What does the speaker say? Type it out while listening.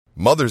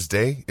Mother's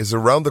Day is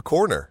around the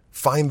corner.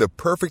 Find the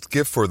perfect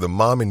gift for the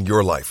mom in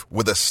your life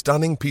with a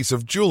stunning piece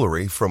of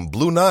jewelry from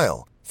Blue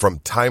Nile. From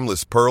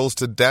timeless pearls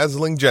to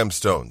dazzling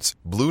gemstones,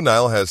 Blue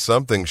Nile has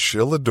something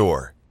she'll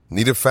adore.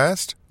 Need it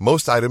fast?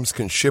 Most items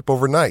can ship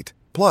overnight.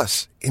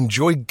 Plus,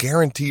 enjoy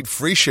guaranteed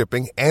free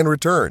shipping and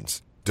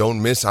returns.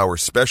 Don't miss our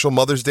special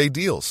Mother's Day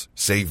deals.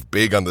 Save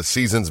big on the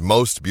season's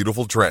most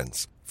beautiful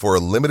trends. For a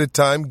limited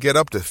time, get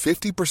up to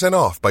 50%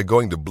 off by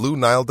going to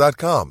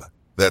BlueNile.com.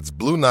 That's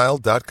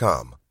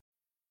BlueNile.com.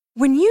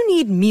 When you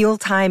need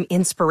mealtime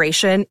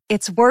inspiration,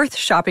 it's worth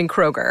shopping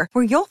Kroger,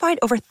 where you'll find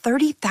over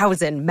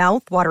 30,000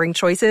 mouth-watering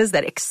choices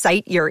that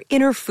excite your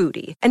inner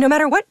foodie. And no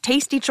matter what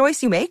tasty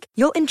choice you make,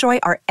 you'll enjoy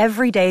our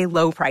everyday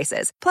low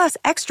prices, plus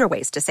extra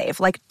ways to save,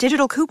 like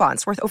digital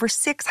coupons worth over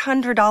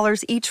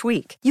 $600 each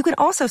week. You can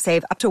also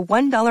save up to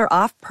 $1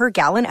 off per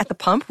gallon at the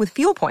pump with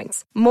fuel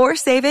points. More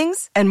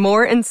savings and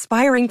more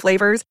inspiring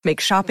flavors make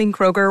shopping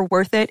Kroger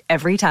worth it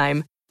every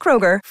time.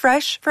 Kroger,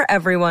 fresh for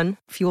everyone.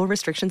 Fuel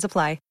restrictions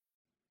apply.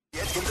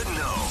 Get in the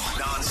know.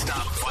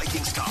 Non-stop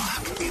Vikings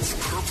talk.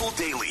 It's Purple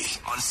Daily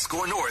on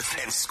Score North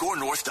and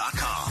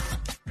ScoreNorth.com.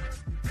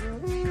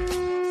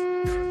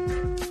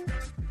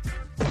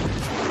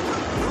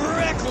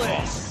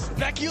 Reckless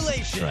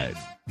speculation. Right.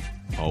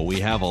 Oh, we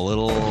have a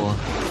little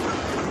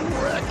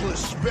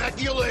Reckless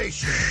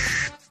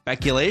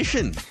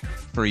speculation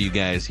for you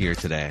guys here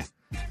today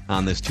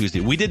on this Tuesday.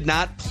 We did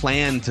not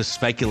plan to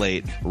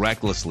speculate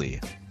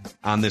recklessly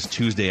on this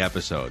Tuesday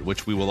episode,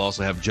 which we will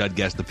also have Judd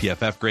guess the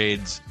PFF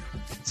grades.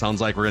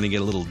 Sounds like we're going to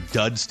get a little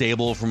dud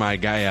stable for my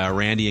guy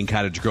Randy in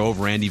Cottage Grove,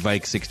 Randy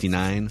Vike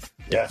 69.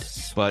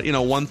 Yes. But,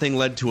 one thing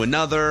led to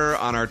another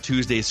on our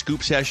Tuesday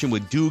scoop session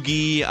with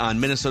Doogie on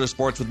Minnesota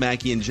Sports with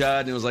Mackie and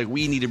Judd. And it was like,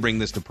 we need to bring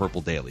this to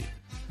Purple Daily.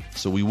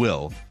 So we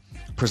will.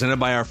 Presented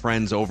by our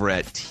friends over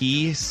at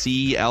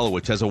TCL,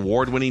 which has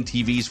award-winning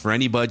TVs for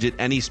any budget,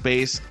 any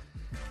space.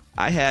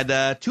 I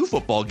had 2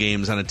 football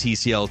games on a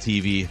TCL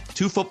TV.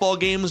 2 football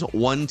games,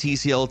 1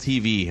 TCL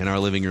TV in our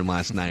living room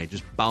last night.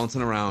 Just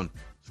bouncing around.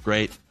 It's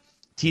great.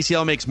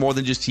 TCL makes more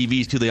than just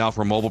TVs, too. They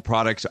offer mobile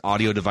products,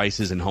 audio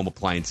devices, and home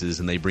appliances,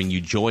 and they bring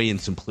you joy and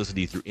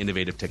simplicity through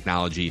innovative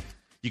technology.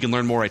 You can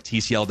learn more at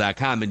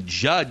TCL.com. And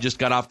Judd just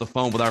got off the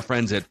phone with our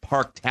friends at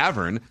Park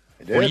Tavern,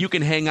 where you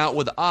can hang out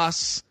with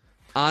us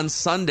on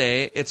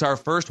Sunday. It's our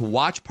first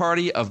watch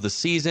party of the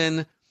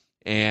season.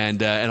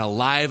 And a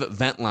live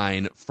vent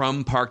line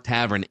from Park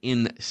Tavern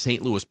in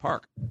St. Louis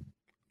Park.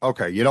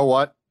 Okay, you know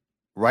what?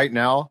 Right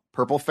now,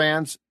 Purple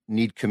fans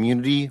need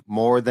community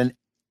more than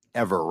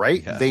ever,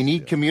 right? Yes, they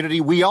need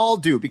community. We all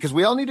do, because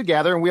we all need to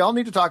gather and we all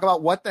need to talk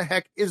about what the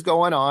heck is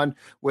going on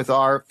with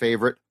our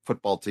favorite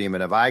football team.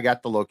 And if I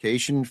got the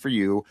location for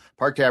you,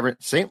 Park Tavern,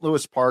 St.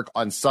 Louis Park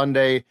on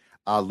Sunday,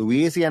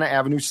 Louisiana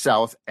Avenue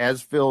South,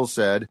 as Phil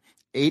said,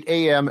 8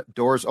 a.m.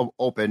 doors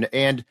open.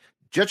 And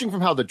judging from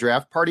how the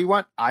draft party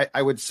went,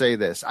 I would say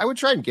this. I would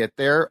try and get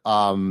there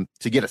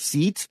to get a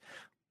seat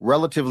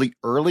relatively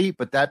early.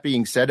 But that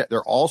being said,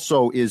 there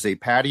also is a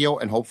patio,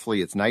 and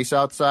hopefully it's nice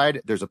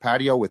outside. There's a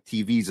patio with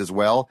TVs as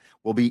well.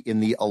 We'll be in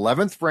the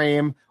 11th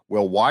frame.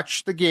 We'll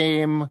watch the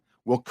game.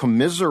 We'll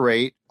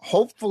commiserate.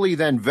 Hopefully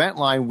then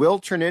Ventline will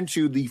turn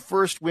into the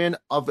first win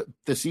of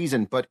the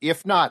season. But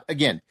if not,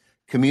 again,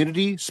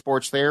 community,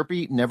 sports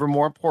therapy, never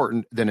more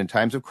important than in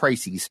times of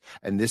crises.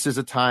 And this is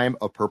a time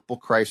of purple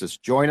crisis.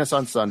 Join us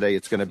on Sunday.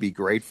 It's going to be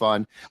great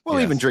fun. We'll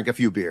even drink a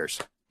few beers.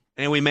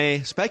 And we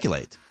may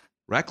speculate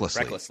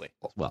recklessly.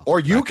 Well, or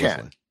you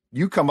can.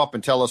 You come up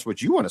and tell us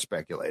what you want to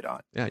speculate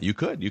on. Yeah, you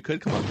could. You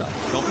could come up.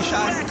 Don't be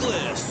shy.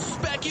 Reckless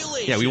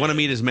speculation. Yeah, we want to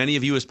meet as many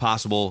of you as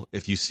possible.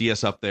 If you see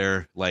us up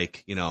there,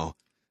 like,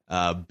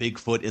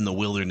 Bigfoot in the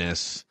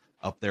wilderness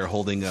up there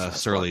holding a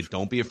surly,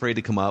 don't be afraid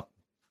to come up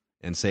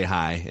and say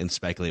hi and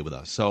speculate with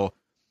us. So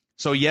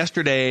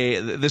yesterday,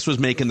 this was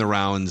making the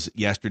rounds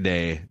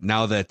yesterday.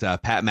 Now that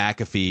Pat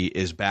McAfee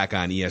is back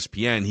on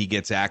ESPN, he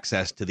gets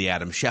access to the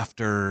Adam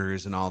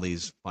Schefters and all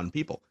these fun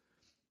people.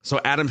 So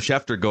Adam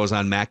Schefter goes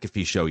on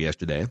McAfee's show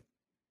yesterday,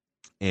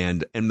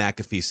 and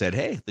McAfee said,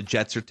 hey, the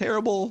Jets are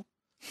terrible.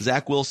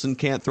 Zach Wilson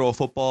can't throw a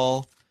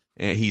football.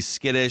 And he's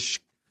skittish.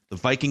 The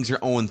Vikings are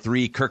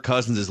 0-3. Kirk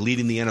Cousins is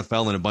leading the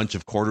NFL in a bunch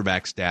of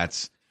quarterback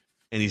stats,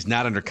 and he's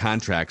not under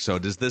contract. So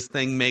does this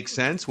thing make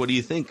sense? What do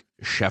you think,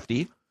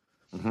 Shefty?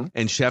 Mm-hmm.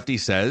 And Shefty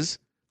says,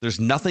 there's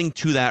nothing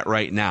to that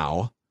right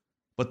now,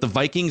 but the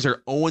Vikings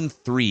are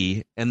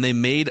 0-3, and they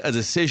made a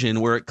decision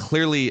where it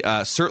clearly,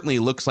 certainly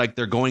looks like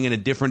they're going in a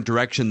different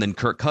direction than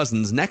Kirk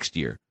Cousins next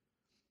year.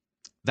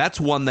 That's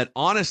one that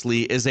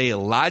honestly is a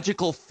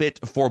logical fit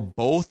for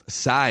both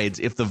sides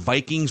if the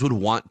Vikings would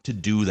want to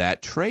do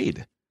that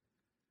trade.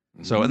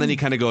 So, and then he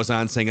kind of goes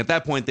on saying at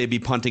that point they'd be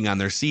punting on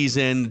their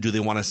season. Do they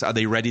want to? Are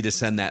they ready to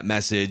send that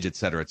message, et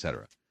cetera, et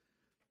cetera?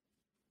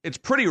 It's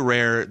pretty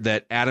rare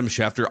that Adam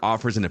Schefter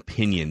offers an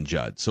opinion,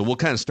 Judd. So we'll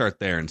kind of start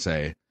there and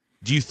say,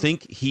 do you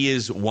think he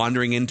is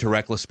wandering into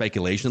reckless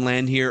speculation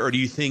land here, or do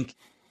you think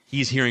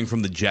he's hearing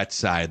from the Jets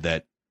side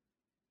that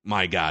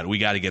my God, we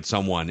got to get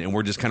someone, and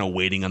we're just kind of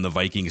waiting on the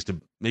Vikings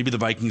to maybe the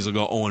Vikings will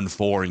go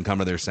 0-4 and come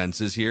to their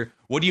senses here.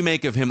 What do you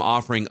make of him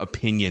offering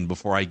opinion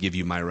before I give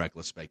you my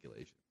reckless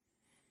speculation?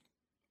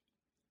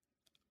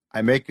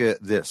 I make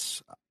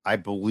this. I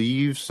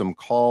believe some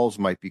calls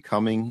might be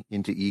coming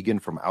into Egan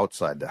from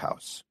outside the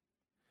house.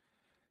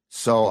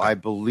 So I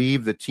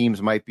believe the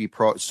teams might be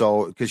because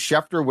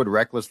Schefter would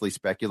recklessly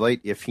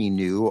speculate if he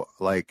knew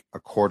like a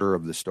quarter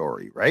of the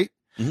story, right?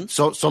 Mm-hmm.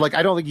 So like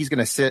I don't think he's going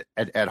to sit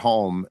at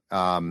home.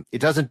 It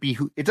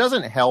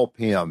doesn't help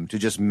him to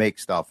just make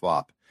stuff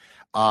up.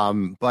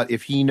 But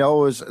if he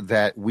knows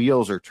that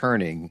wheels are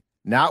turning,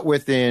 not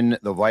within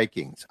the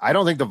Vikings, I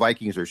don't think the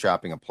Vikings are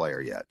shopping a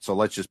player yet. So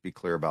let's just be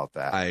clear about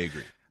that. I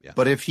agree. Yeah.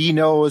 But if he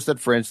knows that,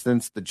 for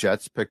instance, the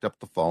Jets picked up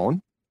the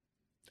phone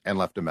and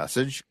left a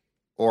message,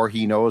 or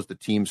he knows the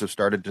teams have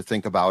started to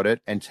think about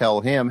it and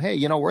tell him, hey,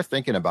 we're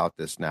thinking about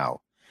this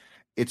now.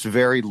 It's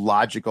very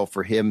logical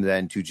for him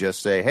then to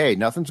just say, hey,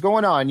 nothing's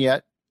going on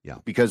yet. Yeah.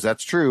 Because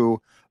that's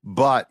true.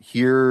 But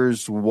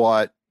here's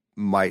what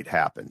might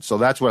happen. So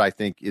that's what I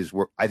think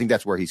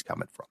that's where he's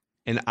coming from.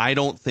 And I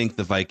don't think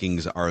the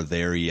Vikings are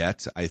there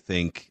yet. I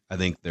think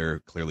they're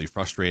clearly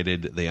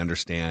frustrated. They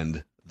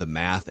understand the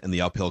math and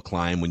the uphill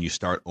climb when you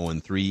start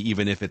 0-3,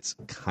 even if it's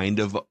kind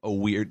of a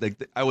weird, like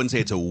I wouldn't say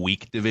it's a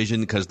weak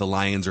division because the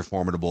Lions are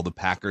formidable. The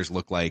Packers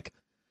look like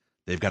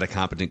they've got a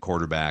competent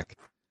quarterback.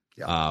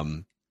 Yeah.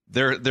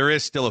 There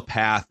is still a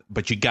path,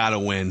 but you got to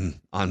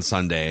win on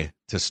Sunday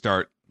to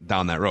start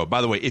down that road.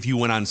 By the way, if you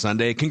win on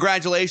Sunday,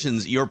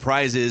 congratulations. Your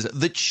prize is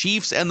the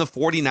Chiefs and the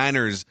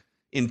 49ers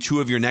in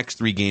 2 of your next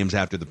 3 games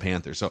after the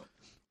Panthers. So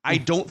I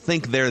don't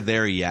think they're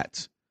there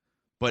yet.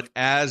 But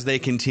as they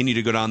continue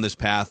to go down this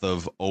path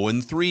of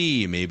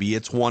 0-3, maybe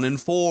it's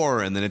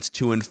 1-4, and then it's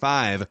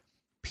 2-5,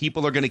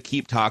 people are going to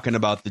keep talking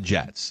about the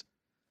Jets.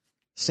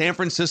 San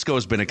Francisco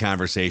has been a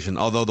conversation,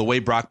 although the way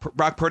Brock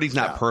Purdy's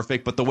not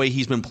perfect, but the way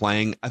he's been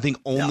playing, I think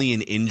only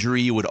an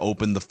injury would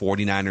open the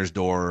 49ers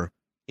door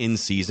in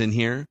season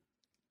here.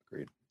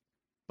 Agreed.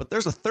 But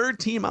there's a third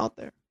team out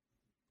there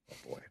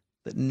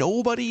that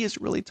nobody is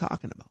really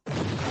talking about.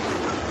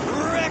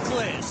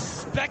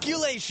 Reckless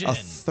speculation. A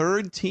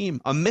third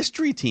team, a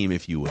mystery team,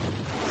 if you will.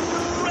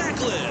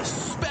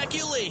 Reckless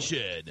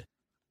speculation.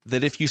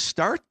 That if you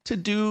start to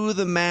do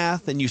the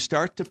math and you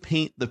start to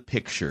paint the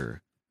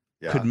picture,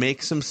 could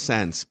make some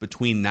sense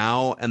between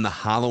now and the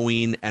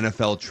Halloween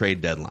NFL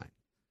trade deadline.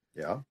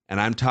 Yeah. And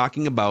I'm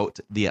talking about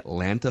the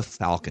Atlanta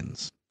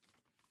Falcons.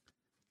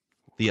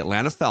 The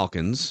Atlanta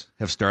Falcons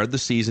have started the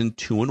season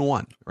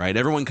 2-1, right?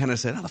 Everyone kind of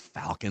said, the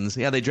Falcons.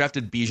 Yeah, they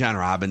drafted Bijan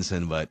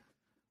Robinson, but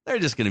they're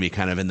just going to be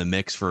kind of in the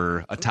mix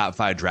for a top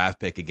 5 draft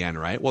pick again,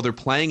 right? Well, they're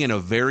playing in a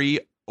very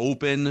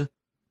open,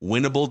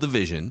 winnable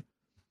division.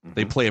 Mm-hmm.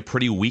 They play a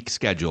pretty weak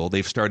schedule.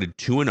 They've started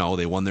 2-0.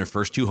 They won their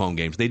first 2 home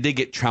games. They did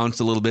get trounced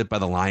a little bit by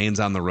the Lions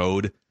on the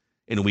road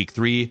in week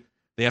 3.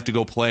 They have to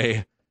go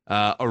play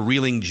a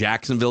reeling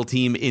Jacksonville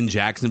team in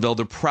Jacksonville.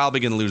 They're probably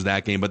going to lose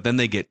that game, but then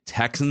they get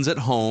Texans at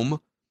home,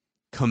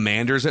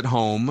 Commanders at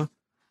home,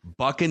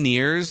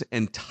 Buccaneers,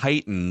 and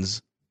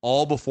Titans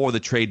all before the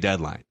trade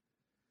deadline.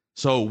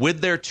 So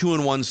with their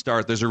 2-1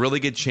 start, there's a really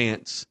good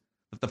chance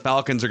that the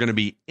Falcons are going to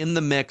be in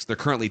the mix. They're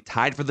currently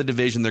tied for the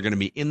division. They're going to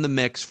be in the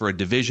mix for a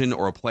division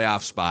or a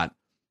playoff spot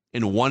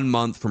in 1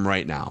 month from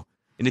right now.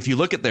 And if you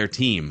look at their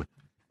team,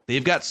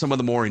 they've got some of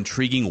the more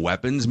intriguing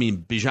weapons. I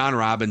mean, Bijan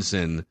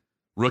Robinson,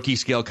 rookie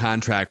scale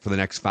contract for the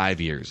next 5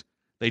 years.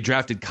 They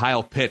drafted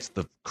Kyle Pitts,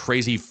 the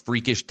crazy,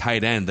 freakish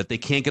tight end that they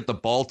can't get the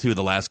ball to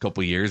the last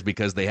couple of years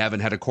because they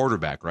haven't had a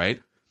quarterback,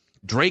 right?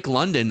 Drake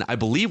London, I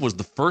believe, was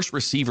the first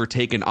receiver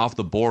taken off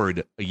the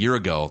board a year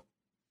ago.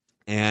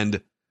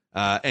 And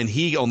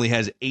he only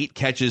has 8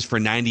 catches for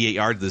 98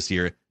 yards this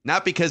year.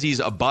 Not because he's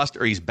a bust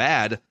or he's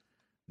bad.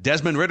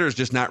 Desmond Ridder is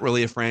just not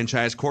really a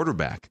franchise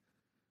quarterback.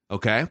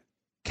 Okay?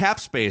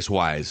 Cap space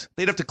wise,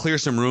 they'd have to clear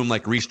some room,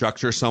 like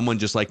restructure someone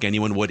just like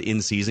anyone would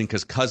in season,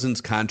 because Cousins'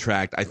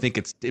 contract, I think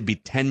it'd be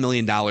 $10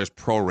 million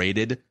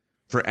prorated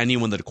for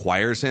anyone that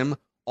acquires him.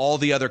 All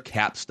the other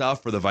cap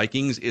stuff for the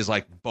Vikings is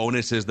like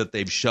bonuses that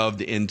they've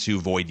shoved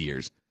into void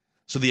years.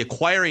 So the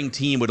acquiring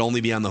team would only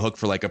be on the hook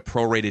for like a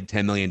prorated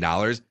 $10 million,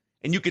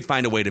 and you could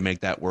find a way to make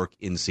that work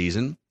in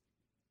season.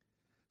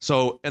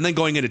 So, and then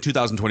going into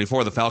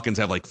 2024, the Falcons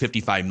have like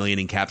 $55 million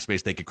in cap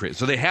space they could create.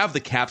 So they have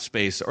the cap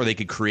space, or they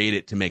could create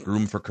it to make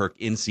room for Kirk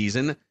in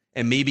season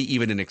and maybe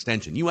even an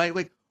extension. You might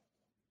like,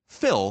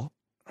 Phil,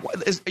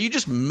 are you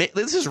just,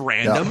 this is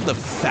random. Yeah. The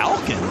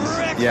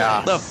Falcons.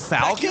 Yeah. The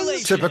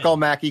Falcons. Typical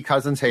Mackey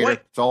Cousins hater.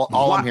 It's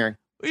all I'm hearing.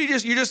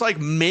 You're just like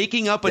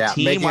making up a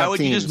team. Why would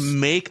you just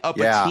make up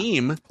a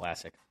team?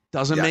 Classic.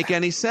 Doesn't make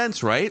any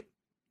sense, right?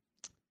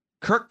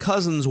 Kirk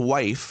Cousins'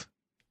 wife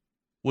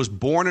was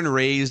born and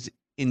raised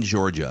in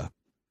Georgia.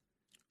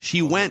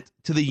 She went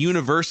to the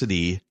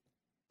University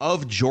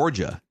of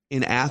Georgia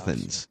in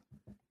Athens.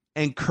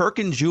 And Kirk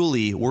and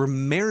Julie were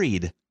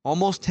married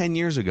almost 10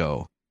 years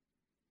ago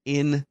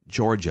in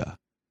Georgia.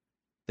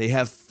 They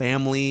have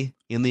family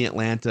in the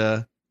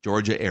Atlanta,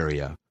 Georgia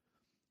area.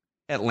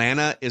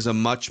 Atlanta is a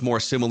much more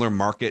similar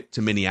market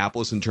to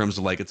Minneapolis in terms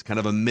of like it's kind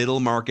of a middle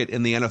market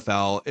in the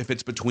NFL. If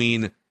it's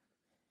between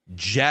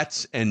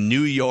Jets and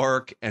New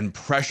York and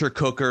pressure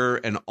cooker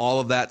and all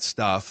of that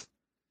stuff,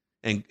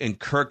 and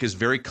Kirk is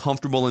very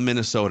comfortable in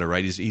Minnesota,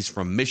 right? He's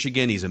from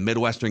Michigan. He's a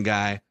Midwestern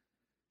guy.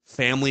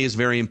 Family is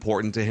very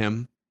important to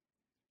him.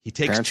 He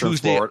takes Parents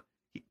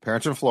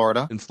in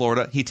Florida. In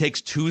Florida. He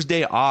takes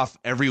Tuesday off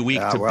every week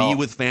to be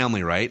with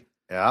family, right?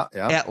 Yeah.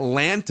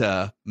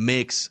 Atlanta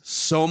makes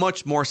so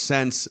much more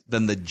sense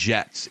than the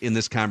Jets in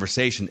this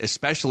conversation,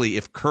 especially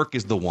if Kirk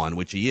is the one,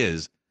 which he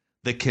is,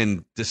 that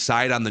can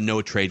decide on the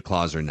no trade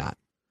clause or not.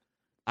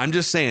 I'm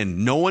just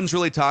saying, no one's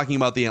really talking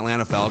about the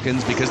Atlanta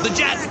Falcons because the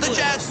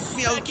Jets,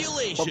 you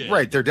know,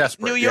 right, they're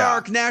desperate. New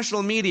York,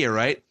 national media,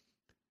 right?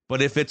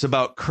 But if it's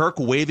about Kirk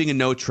waiving a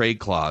no trade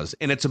clause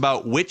and it's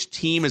about which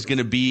team is going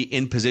to be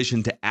in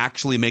position to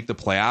actually make the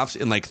playoffs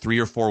in like 3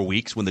 or 4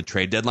 weeks when the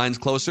trade deadline's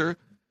closer,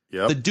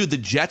 the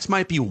Jets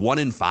might be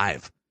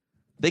 1-5.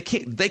 They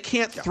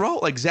can't throw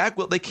like Zach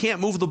will. They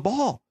can't move the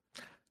ball.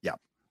 Yeah,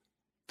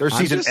 their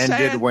season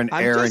ended when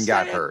Aaron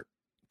got hurt.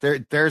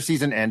 Their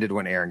season ended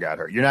when Aaron got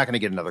hurt. You're not going to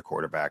get another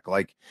quarterback.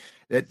 Like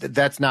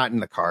that's not in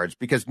the cards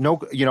because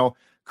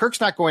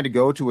Kirk's not going to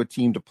go to a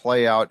team to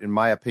play out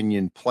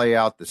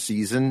the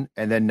season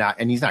and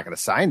he's not going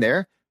to sign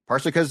there,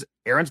 partially because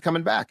Aaron's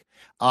coming back.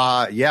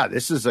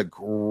 This is a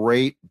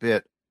great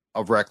bit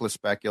of reckless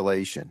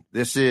speculation.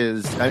 This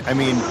is,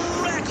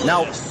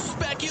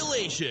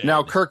 speculation.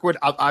 Now Kirk would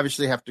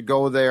obviously have to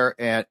go there,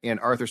 and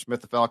Arthur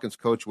Smith, the Falcons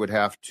coach, would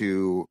have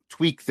to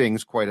tweak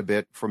things quite a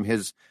bit from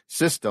his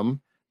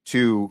system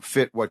to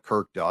fit what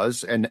Kirk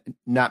does and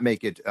not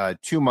make it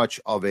too much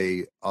of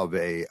a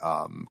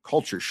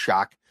culture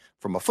shock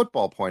from a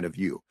football point of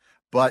view.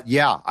 But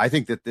I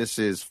think that this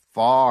is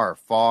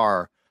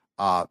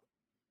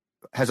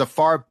has a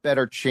far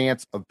better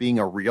chance of being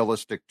a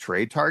realistic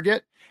trade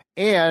target.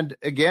 And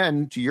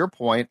again, to your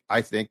point,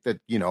 I think that,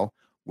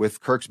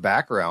 with Kirk's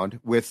background,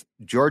 with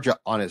Georgia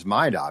on his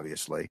mind,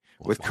 obviously,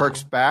 with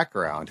Kirk's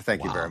background,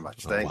 thank you very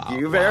much. Thank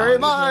you very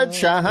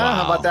much. How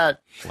about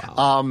that?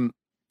 Wow.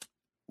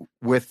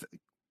 With,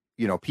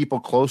 people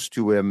close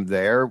to him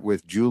there,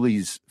 with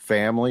Julie's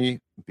family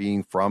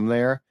being from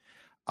there,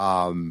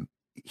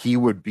 he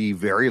would be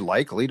very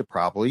likely to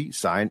probably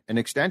sign an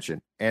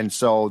extension. And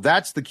so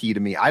that's the key to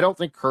me. I don't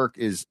think Kirk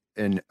is,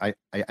 and I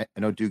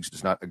know Dukes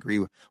does not agree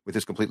with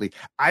this completely.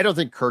 I don't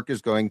think Kirk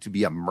is going to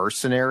be a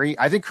mercenary.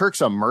 I think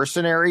Kirk's a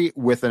mercenary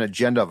with an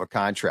agenda of a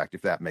contract,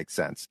 if that makes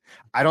sense.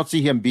 I don't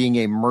see him being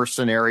a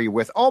mercenary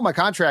with, my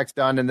contract's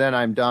done and then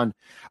I'm done.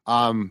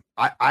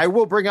 I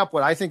will bring up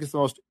what I think is the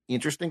most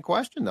interesting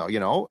question,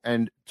 though,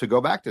 and to go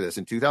back to this,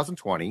 in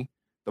 2020,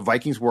 the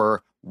Vikings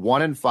were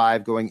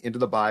 1-5 going into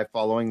the bye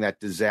following that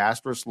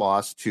disastrous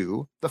loss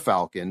to the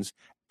Falcons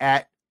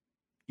at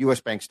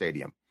US Bank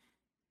Stadium.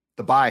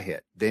 The bye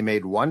hit. They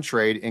made one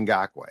trade in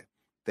Ngakoue.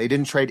 They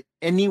didn't trade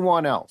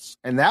anyone else.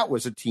 And that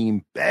was a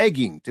team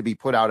begging to be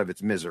put out of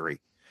its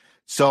misery.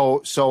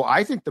 So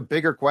I think the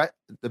bigger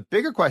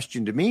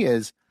question to me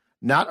is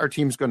not our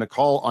team's going to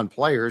call on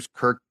players.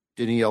 Kirk,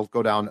 Daniil,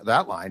 go down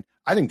that line.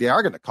 I think they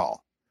are going to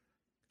call.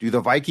 Do the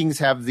Vikings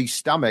have the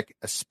stomach,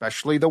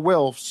 especially the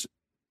Wilfs,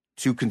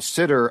 to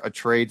consider a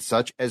trade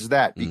such as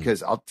that?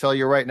 Because I'll tell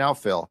you right now,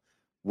 Phil,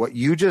 what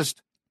you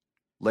just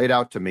laid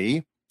out to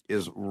me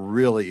is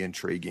really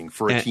intriguing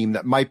for a team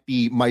that might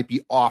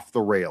be off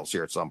the rails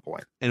here at some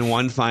point. And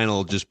one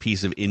final just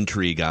piece of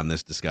intrigue on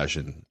this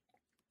discussion.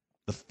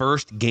 The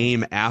first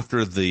game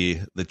after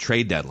the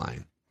trade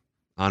deadline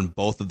on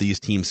both of these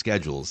team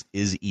schedules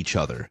is each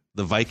other.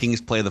 The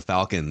Vikings play the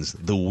Falcons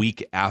the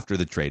week after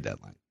the trade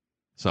deadline.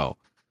 So,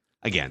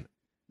 again,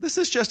 this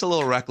is just a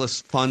little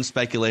reckless, fun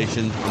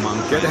speculation among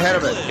Get ahead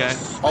of it. Okay?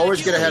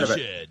 Always get ahead of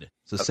it.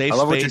 So safe I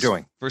love what space you're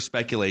doing. for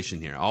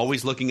speculation here.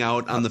 Always looking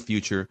out on the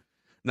future.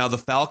 Now, the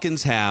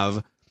Falcons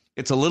have,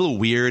 it's a little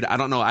weird. I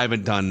don't know. I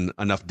haven't done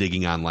enough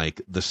digging on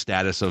like the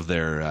status of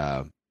their,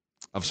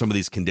 of some of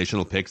these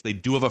conditional picks. They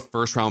do have a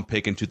first round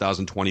pick in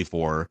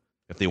 2024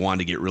 if they wanted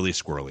to get really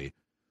squirrely.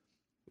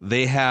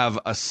 They have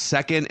a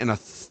second and a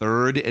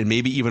third and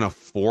maybe even a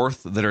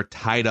fourth that are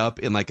tied up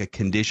in like a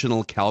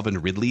conditional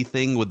Calvin Ridley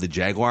thing with the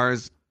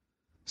Jaguars.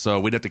 So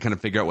we'd have to kind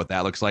of figure out what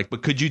that looks like.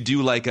 But could you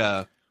do like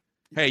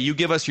hey, you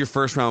give us your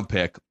first round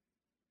pick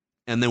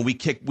and then we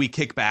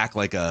kick back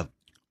like a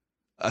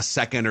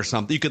second or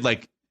something. You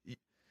could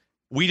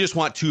we just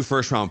want 2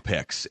 first round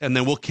picks and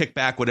then we'll kick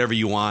back whatever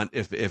you want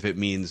if it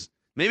means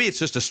maybe it's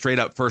just a straight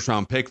up first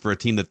round pick for a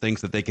team that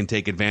thinks that they can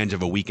take advantage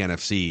of a weak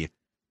NFC.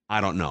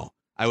 I don't know.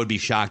 I would be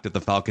shocked if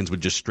the Falcons would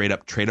just straight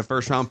up trade a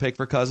first round pick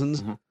for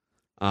Cousins,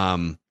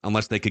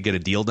 unless they could get a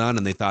deal done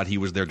and they thought he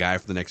was their guy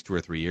for the next 2 or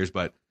 3 years.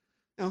 But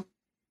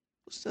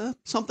it's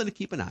something to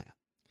keep an eye on.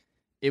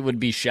 It would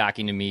be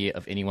shocking to me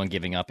of anyone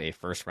giving up a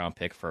first round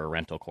pick for a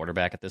rental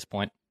quarterback at this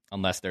point,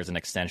 unless there's an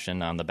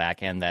extension on the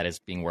back end that is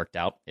being worked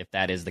out. If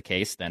that is the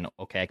case, then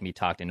okay, I can be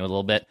talked into it a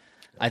little bit.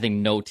 I think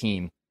no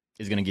team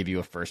is going to give you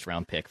a first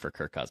round pick for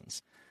Kirk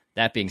Cousins.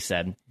 That being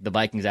said, the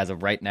Vikings, as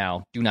of right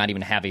now, do not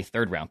even have a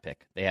third-round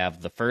pick. They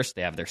have the first,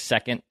 they have their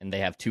second, and they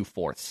have 2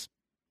 fourths.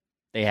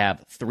 They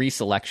have 3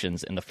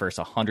 selections in the first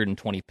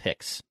 120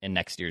 picks in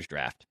next year's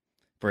draft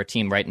for a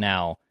team right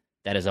now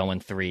that is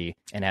 0-3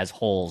 and has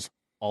holes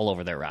all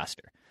over their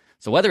roster.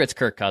 So whether it's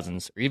Kirk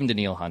Cousins or even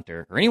Danielle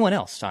Hunter or anyone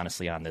else,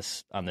 honestly, on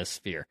this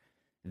sphere,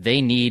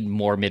 they need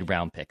more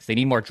mid-round picks. They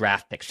need more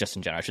draft picks, just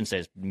in general. I shouldn't say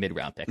it's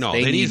mid-round picks. No,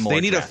 they need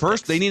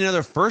picks. They need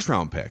another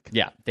first-round pick.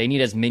 Yeah, they need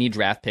as many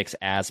draft picks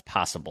as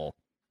possible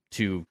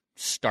to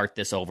start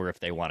this over if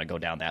they want to go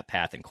down that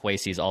path. And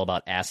Kwesi's all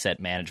about asset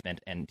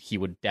management, and he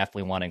would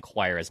definitely want to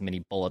acquire as many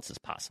bullets as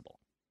possible.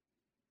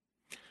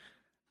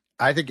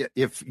 I think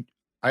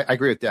I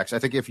agree with Dex. I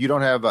think if you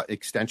don't have an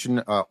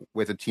extension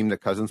with a team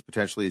that Cousins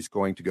potentially is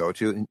going to go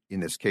to, in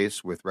this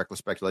case with reckless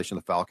speculation,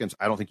 the Falcons,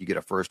 I don't think you get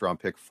a first-round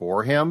pick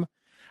for him.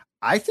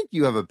 I think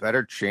you have a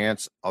better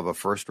chance of a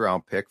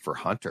first-round pick for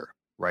Hunter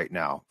right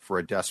now for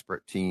a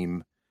desperate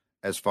team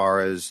as far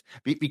as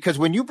because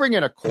when you bring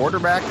in a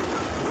quarterback,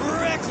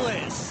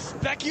 Reckless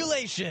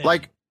speculation.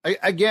 like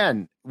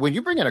again, when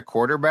you bring in a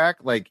quarterback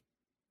like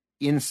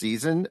in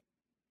season,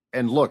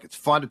 and look, it's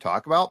fun to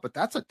talk about, but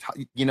that's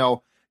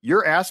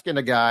you're asking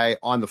a guy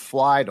on the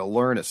fly to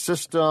learn a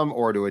system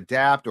or to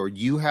adapt, or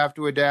you have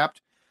to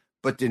adapt.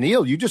 But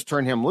Danielle, you just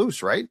turn him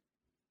loose, right?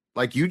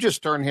 Like you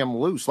just turn him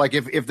loose. Like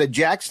if the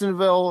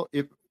Jacksonville,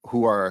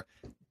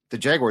 the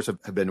Jaguars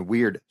have been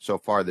weird so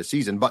far this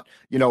season, but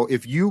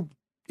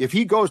if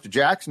he goes to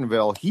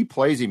Jacksonville, he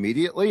plays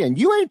immediately, and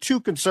you ain't too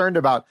concerned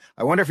about,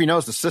 I wonder if he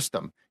knows the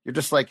system. You're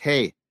just like,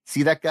 hey,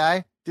 see that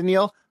guy,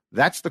 Danielle?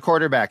 That's the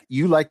quarterback.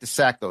 You like to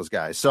sack those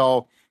guys.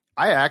 So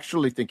I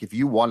actually think if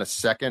you want a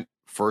second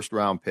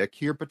first-round pick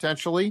here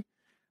potentially,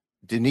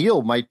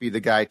 Danielle might be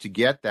the guy to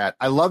get that.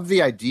 I love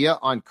the idea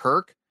on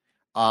Kirk.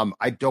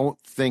 I don't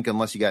think,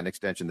 unless you got an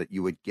extension, that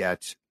you would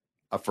get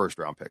a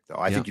first-round pick, though.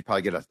 I think you'd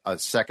probably get a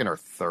second or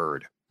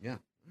third. Yeah,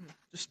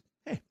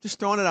 just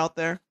throwing it out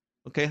there.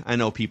 Okay, I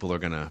know people are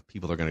gonna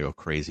go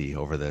crazy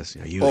over this.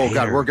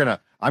 God,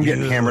 I'm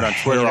getting hammered on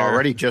Twitter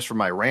already just for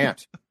my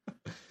rant.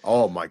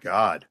 Oh my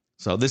God!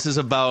 So this is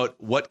about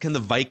what can the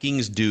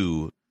Vikings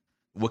do?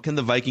 What can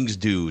the Vikings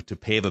do to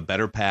pave a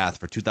better path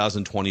for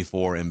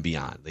 2024 and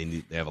beyond?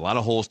 They have a lot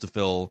of holes to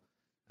fill.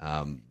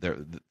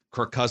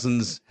 Kirk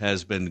Cousins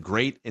has been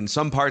great in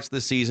some parts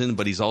this season,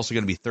 but he's also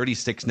going to be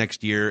 36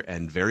 next year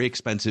and very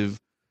expensive,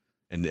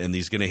 and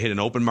he's going to hit an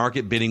open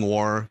market bidding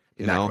war.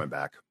 He's not coming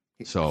back.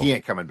 He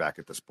ain't coming back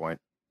at this point.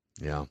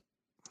 Yeah.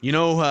 You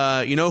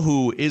know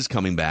who is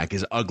coming back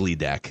is Ugly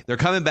Deck. They're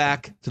coming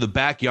back to the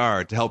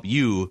backyard to help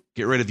you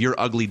get rid of your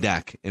ugly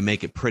deck and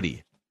make it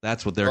pretty.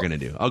 That's what they're going to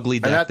do.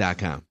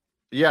 Uglydeck.com.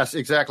 Yes,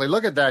 exactly.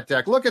 Look at that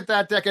deck. Look at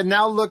that deck. And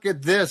now look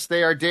at this.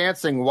 They are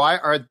dancing. Why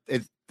are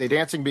they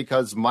dancing?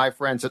 Because my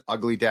friends at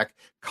Ugly Deck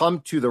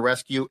come to the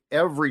rescue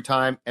every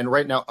time. And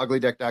right now,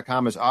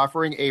 uglydeck.com is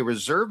offering a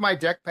Reserve My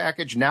Deck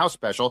Package Now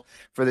special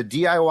for the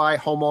DIY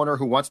homeowner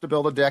who wants to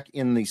build a deck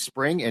in the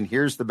spring. And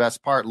here's the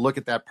best part. Look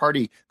at that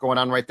party going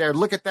on right there.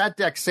 Look at that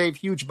deck. Save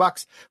huge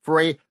bucks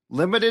for a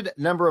limited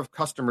number of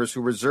customers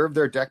who reserve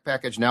their deck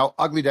package now.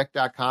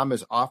 Uglydeck.com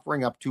is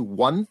offering up to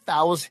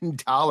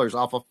 $1,000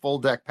 off a full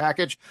deck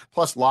package,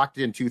 plus locked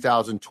in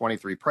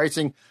 2023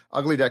 pricing.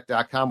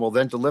 Uglydeck.com will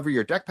then deliver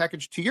your deck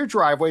package to your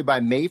driveway by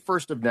May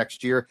 1st of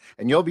next year,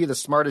 and you'll be the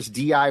smartest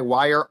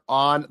DIYer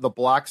on the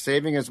block,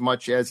 saving as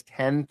much as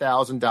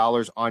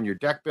 $10,000 on your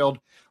deck build.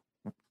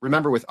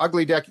 Remember, with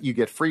Ugly Deck, you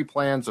get free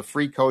plans, a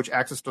free coach,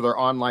 access to their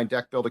online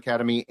deck build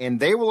academy, and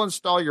they will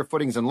install your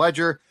footings and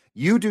ledger.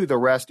 You do the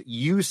rest.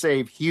 You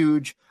save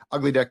huge.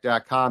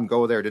 Uglydeck.com.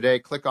 Go there today.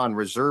 Click on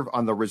Reserve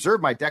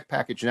My Deck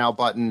Package Now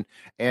button,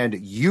 and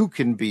you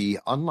can be,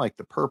 unlike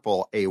the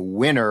purple, a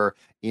winner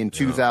in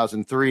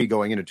 2003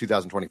 going into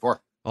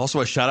 2024.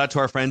 Also, a shout out to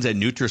our friends at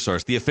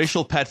Nutrisource, the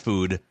official pet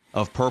food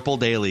of Purple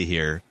Daily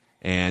here,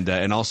 and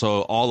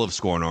also all of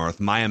Score North.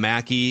 Maya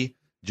Mackey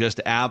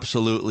just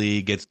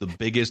absolutely gets the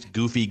biggest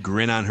goofy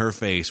grin on her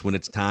face when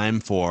it's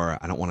time for,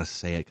 I don't want to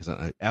say it because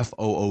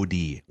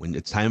FOOD, when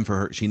it's time for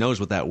her. She knows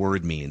what that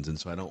word means, and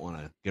so I don't want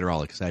to get her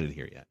all excited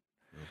here yet.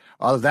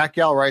 That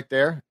gal right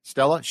there,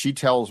 Stella, she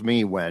tells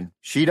me when.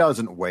 She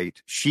doesn't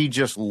wait. She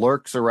just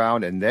lurks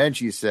around, and then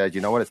she said,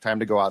 you know what, it's time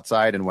to go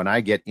outside, and when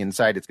I get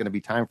inside, it's going to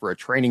be time for a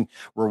training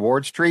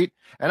rewards treat.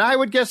 And I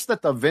would guess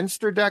that the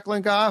Vinster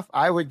Deklingoff,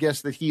 I would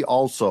guess that he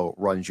also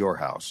runs your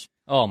house.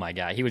 Oh, my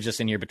God. He was just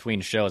in here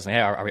between shows.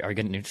 Hey, are we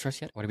getting Nutrisource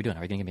yet? What are we doing?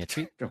 Are we going to give me a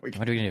treat? What are we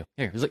going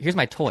to do? Here's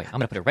my toy. I'm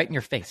going to put it right in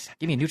your face.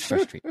 Give me a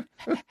Nutrisource treat.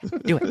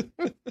 Do it.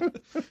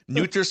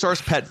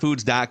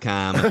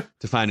 NutrisourcePetFoods.com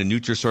to find a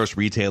Nutrisource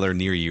retailer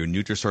near you.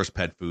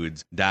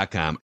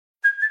 NutrisourcePetFoods.com.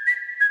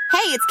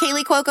 Hey, it's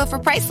Kaylee Cuoco for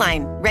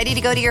Priceline. Ready to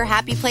go to your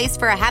happy place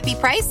for a happy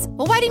price?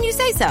 Well, why didn't you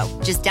say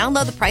so? Just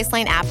download the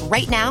Priceline app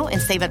right now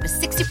and save up to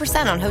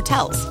 60% on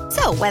hotels.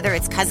 So whether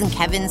it's Cousin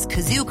Kevin's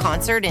Kazoo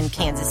Concert in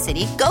Kansas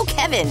City, go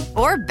Kevin,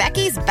 or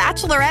Becky's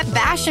Bachelorette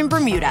Bash in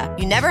Bermuda,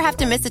 you never have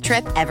to miss a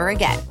trip ever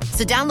again.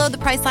 So download the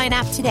Priceline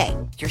app today.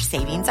 Your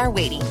savings are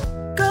waiting.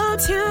 Go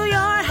to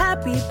your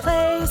happy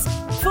place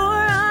for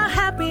a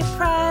happy happy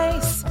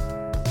price.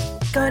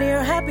 Go to your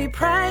happy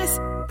price,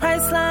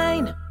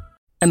 Priceline.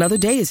 Another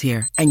day is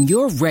here, and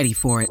you're ready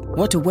for it.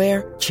 What to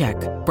wear? Check.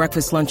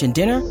 Breakfast, lunch, and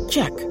dinner?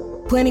 Check.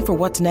 Planning for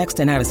what's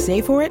next and how to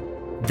save for it?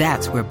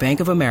 That's where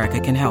Bank of America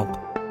can help.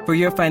 For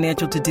your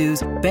financial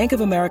to-dos, Bank of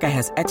America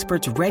has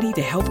experts ready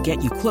to help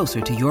get you closer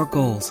to your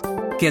goals.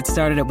 Get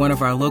started at one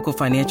of our local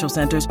financial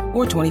centers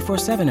or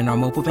 24/7 in our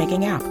mobile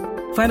banking app.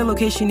 Find a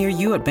location near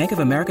you at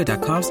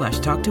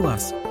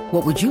bankofamerica.com/talktous.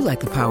 What would you like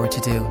the power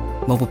to do?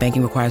 Mobile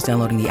banking requires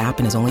downloading the app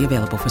and is only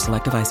available for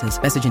select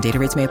devices. Message and data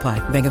rates may apply.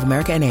 Bank of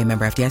America N.A.,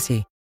 member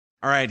FDIC.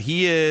 All right,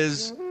 he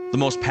is the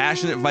most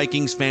passionate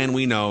Vikings fan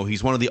we know.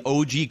 He's one of the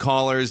OG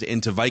callers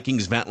into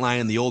Vikings Vent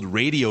Line, the old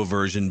radio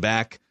version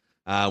back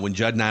when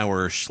Judd and I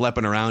were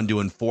schlepping around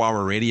doing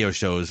 4-hour radio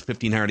shows,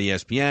 1500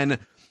 ESPN.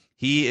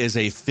 He is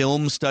a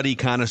film study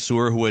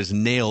connoisseur who has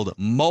nailed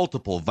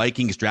multiple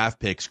Vikings draft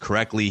picks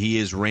correctly. He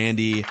is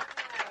Randy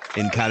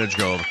in Cottage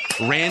Grove.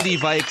 Randy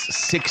Vikes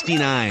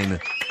 69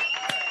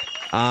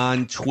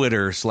 on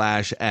Twitter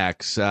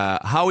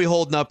 /X. How are we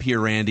holding up here,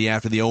 Randy,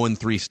 after the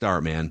 0-3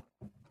 start, man?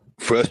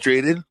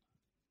 Frustrated.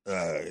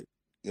 The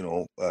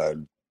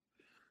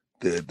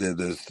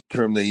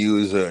term they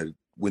use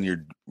when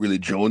you're really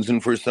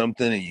jonesing for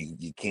something and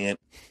you can't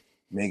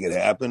make it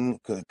happen,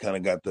 kind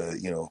of got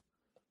the,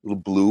 little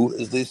blue,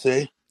 as they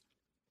say.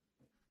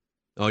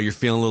 Oh, you're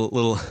feeling a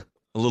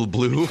little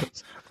blue?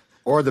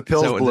 Or the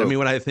pills blue. I mean,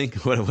 what I think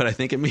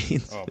it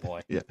means. Oh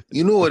boy. Yeah.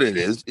 You know what it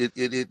is.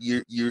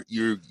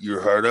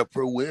 You're hard up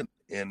for a win,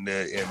 and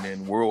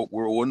we're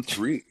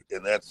 0-3,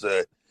 and that's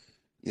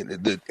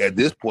at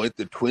this point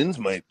the Twins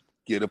might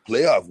get a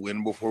playoff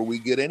win before we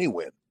get any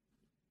win.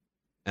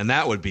 And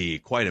that would be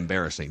quite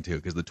embarrassing too,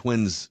 because the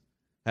Twins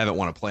haven't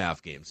won a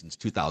playoff game since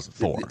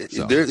 2004.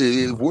 So.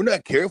 If we're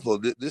not careful,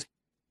 this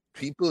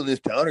people in this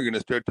town are going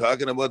to start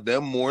talking about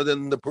them more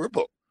than the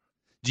purple.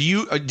 Do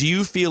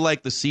you feel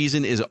like the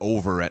season is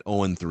over at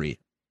 0-3?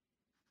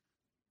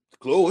 It's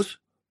close.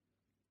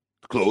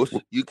 It's close.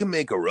 You can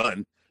make a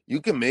run.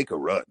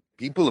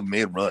 People have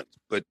made runs,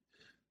 but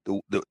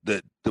we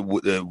got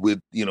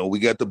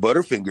the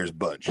Butterfingers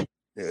bunch.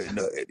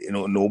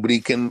 Nobody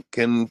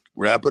can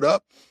wrap it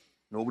up.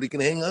 Nobody can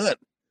hang on.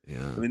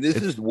 Yeah. I mean, this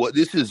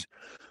is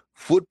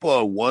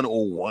football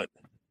 101.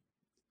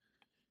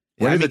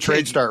 When did the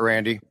trade start,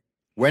 Randy?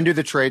 When do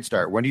the trade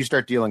start? When do you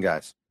start dealing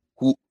guys?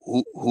 Who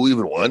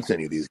even wants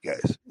any of these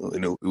guys?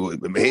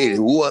 Hey,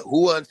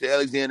 who wants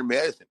Alexander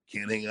Madison?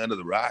 Can't hang on to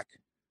the rock.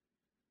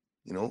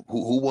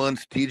 Who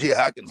wants TJ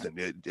Hawkinson?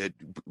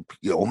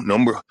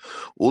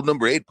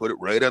 Number 8, put it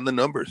right on the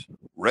numbers.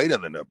 Right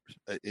on the numbers.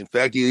 In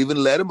fact, you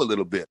even let him a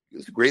little bit. It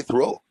was a great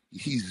throw.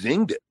 He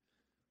zinged it.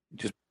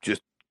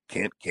 Just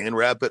can't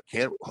wrap it.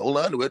 Can't hold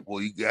on to it.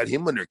 Well, you got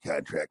him under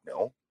contract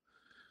now.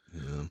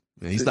 Yeah,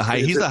 he's the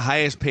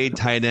highest paid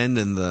tight end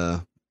in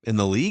the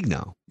league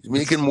now. He's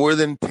making more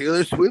than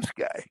Taylor Swift's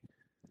guy.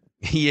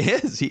 He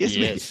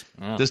is.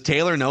 Oh. Does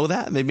Taylor know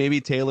that? Maybe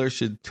Taylor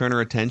should turn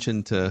her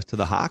attention to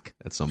the Hawk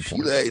at some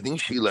point. I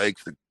think she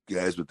likes the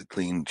guys with the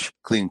clean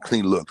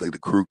look, like the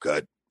crew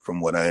cut, from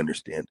what I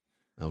understand.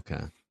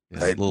 Okay. Yeah,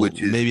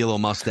 maybe a little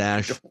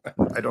mustache.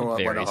 I don't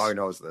know how he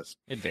knows this.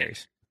 It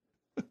varies.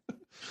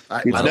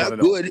 It's not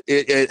good.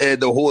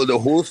 The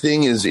whole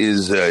thing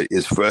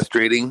is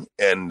frustrating,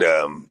 and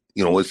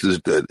what's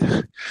this?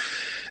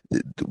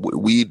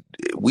 We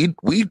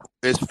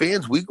as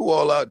fans, we go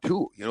all out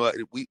too.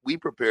 We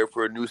prepare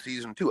for a new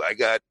season too. I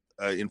got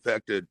in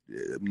fact a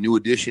new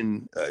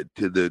addition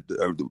to the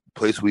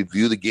place we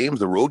view the games,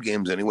 the road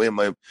games anyway,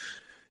 in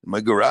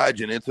my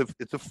garage, and it's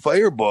a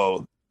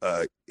fireball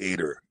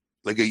aider,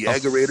 like a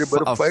Jägerator,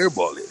 but a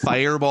fireball aider.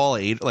 Fireball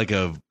aider,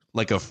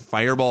 like a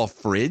fireball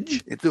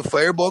fridge? It's a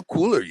fireball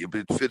cooler.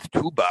 It fits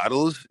 2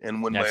 bottles.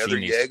 And when my other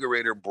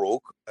Jägerator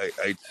broke,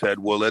 I said,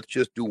 well, let's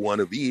just do one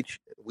of each.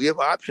 We have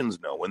options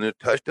now. When they're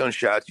touchdown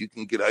shots, you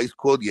can get ice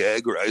cold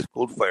Jäger or ice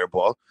cold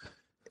fireball.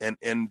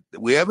 And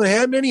we haven't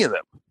had any of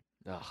them.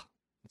 Oh,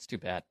 that's too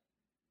bad.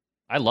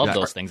 I love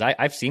those things.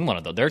 I've seen one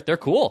of those. They're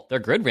cool. They're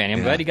good, Randy.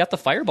 I'm glad you got the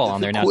fireball on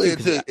there now.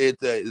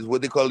 It's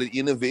what they call an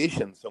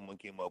innovation someone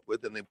came up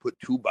with, and they put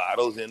 2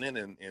 bottles in it,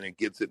 and it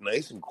gets it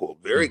nice and cold,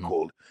 very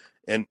cold.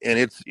 And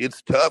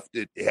it's tough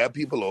to have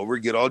people over,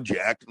 get all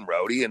jacked and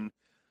rowdy, and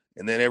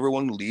then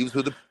everyone leaves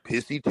with a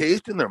pissy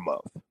taste in their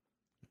mouth.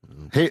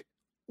 Hey,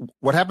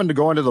 what happened to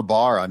going to the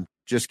bar? I'm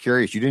just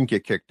curious. You didn't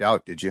get kicked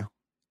out, did you?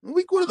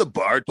 We go to the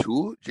bar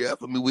too,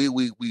 Jeff. I mean,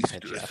 we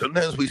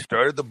sometimes we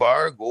start at the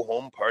bar, go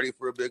home, party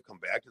for a bit, come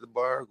back to the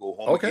bar, go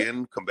home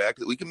again, come back.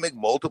 We can make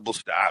multiple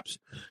stops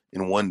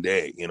in one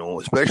day,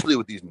 especially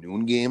with these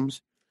noon games.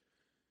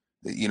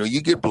 You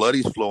get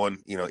bloodies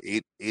flowing,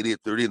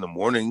 8:30 in the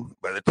morning.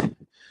 By the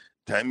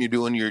time you're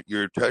doing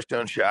your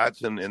touchdown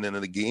shots, and then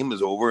the game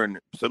is over, and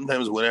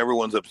sometimes when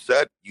everyone's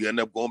upset, you end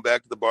up going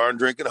back to the bar and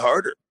drinking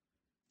harder.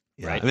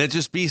 Yeah. Right. I mean,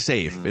 just be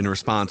safe and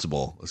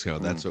responsible. So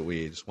that's what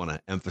we just want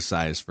to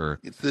emphasize for.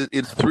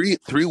 It's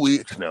 3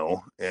 weeks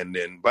now, and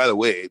then by the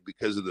way,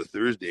 because of the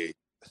Thursday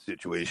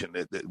situation,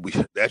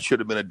 that should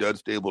have been a dud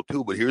stable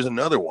too. But here's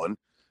another one.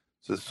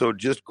 So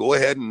just go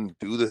ahead and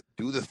do the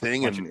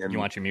thing. You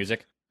want your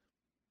music?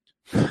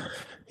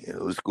 Yeah,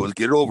 let's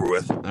get it over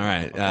with. All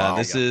right.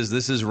 This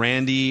is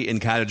Randy in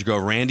Cottage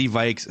Grove. Randy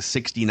Vikes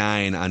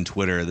 69 on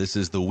Twitter. This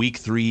is the Week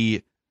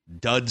 3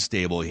 dud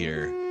stable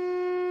here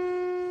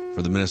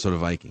for the Minnesota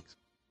Vikings.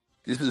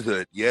 This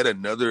is yet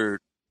another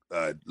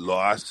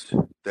loss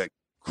that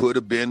should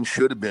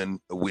have been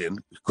a win.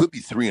 It could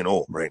be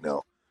 3-0 right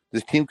now.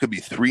 This team could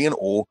be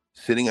 3-0,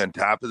 sitting on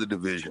top of the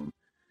division.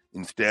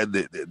 Instead,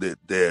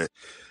 the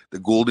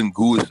Golden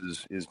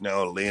Goose is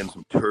now laying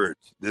some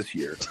turds this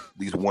year.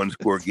 These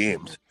one-score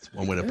games. That's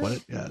one way to put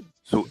it. Yeah.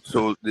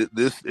 So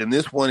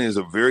this one is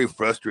a very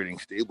frustrating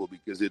stable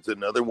because it's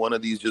another one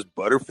of these just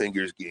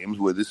Butterfingers games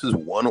where this is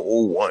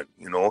 101.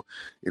 You know,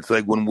 it's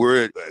like when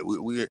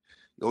we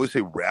always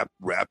say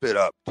wrap it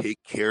up,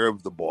 take care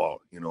of the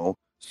ball. You know,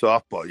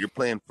 softball. You're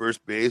playing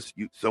first base.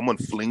 Someone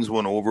flings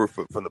one over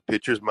from the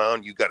pitcher's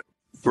mound. You got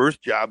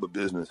first job of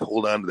business.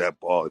 Hold on to that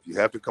ball. If you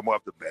have to come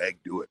off the bag,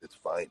 do it. It's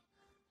fine.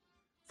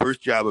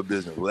 First job of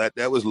business. Well,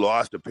 that was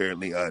lost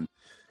apparently on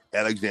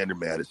Alexander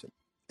Madison.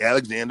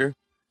 Alexander,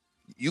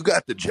 you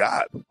got the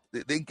job.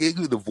 They gave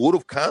you the vote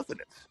of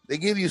confidence. They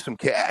gave you some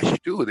cash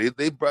too.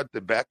 They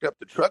backed up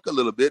the truck a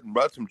little bit and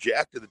brought some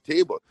jack to the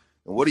table.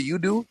 And what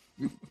do?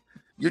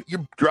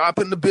 You're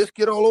dropping the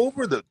biscuit all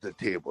over the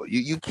table.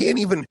 You can't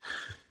even.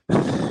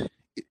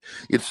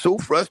 It's so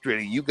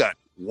frustrating. You got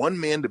one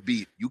man to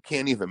beat. You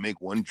can't even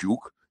make one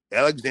juke.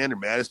 Alexander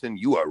Madison,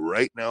 you are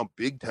right now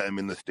big time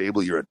in the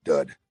stable. You're a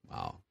dud.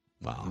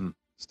 Wow.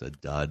 Just a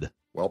dud.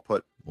 Well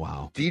put.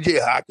 Wow. DJ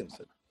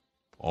Hawkinson.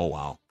 Oh,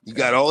 wow. You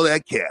got all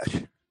that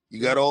cash.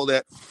 You got all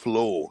that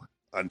flow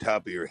on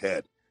top of your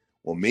head.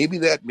 Well, maybe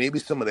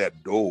some of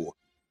that dough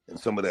and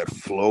some of that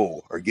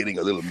flow are getting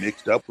a little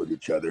mixed up with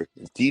each other.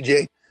 And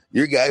TJ,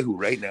 you're a guy who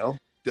right now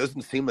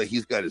doesn't seem like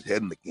he's got his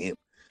head in the game.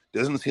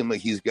 Doesn't seem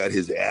like he's got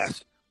his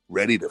ass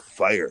ready to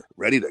fire,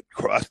 ready to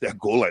cross that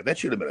goal line. That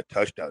should have been a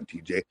touchdown,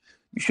 TJ.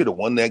 You should have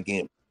won that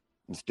game.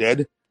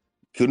 Instead,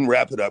 couldn't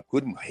wrap it up,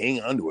 couldn't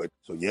hang on to it.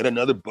 So yet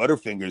another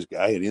Butterfingers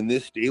guy. And in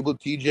this stable,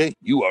 TJ,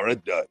 you are a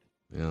dud.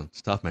 Yeah,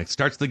 it's tough, man.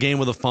 Starts the game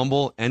with a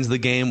fumble, ends the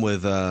game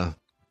with a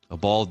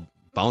ball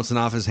bouncing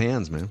off his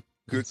hands, man.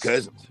 Kirk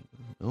Cousins.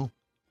 Oh.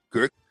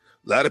 Kirk,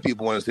 a lot of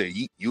people want to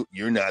say,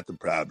 you're not the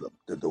problem.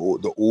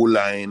 The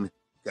O-line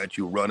got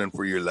you running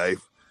for your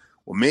life.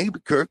 Well, maybe,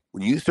 Kirk,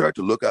 when you start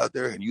to look out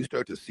there and you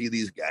start to see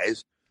these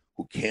guys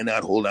who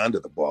cannot hold on to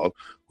the ball,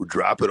 who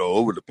drop it all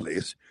over the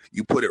place,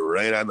 you put it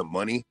right on the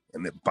money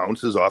and it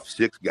bounces off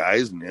 6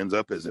 guys and ends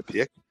up as a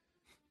pick.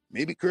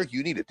 Maybe, Kirk,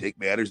 you need to take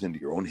matters into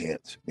your own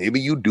hands. Maybe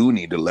you do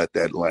need to let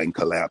that line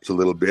collapse a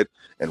little bit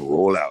and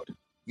roll out.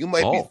 You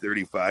might be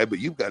 35, but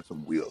you've got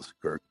some wheels,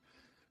 Kirk.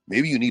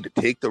 Maybe you need to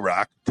take the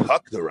rock,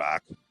 tuck the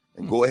rock,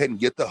 and go ahead and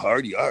get the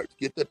hard yards,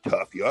 get the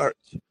tough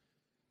yards.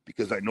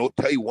 Because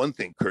tell you one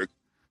thing, Kirk,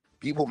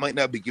 people might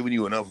not be giving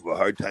you enough of a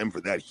hard time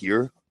for that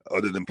here,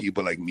 other than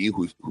people like me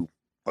who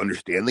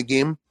understand the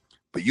game.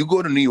 But you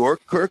go to New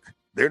York, Kirk,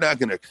 they're not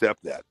going to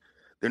accept that.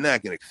 They're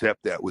not going to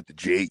accept that with the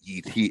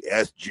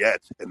Jets,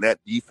 Jets, and that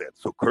defense.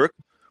 So, Kirk,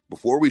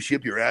 before we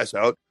ship your ass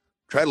out,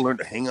 try to learn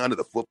to hang on to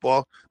the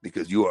football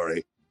because you are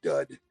a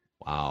dud.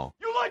 Wow.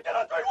 You like that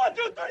on 3, 1,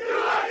 2, 3.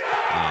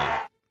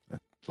 Wow.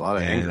 That's a lot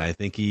of anger. And I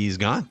think he's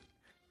gone.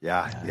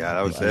 Yeah,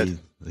 that was it.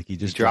 I think he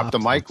just dropped the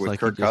mic with like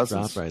Kirk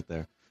Cousins right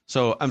there.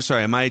 So, I'm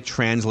sorry, am I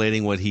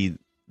translating what he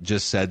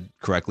just said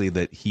correctly,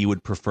 that he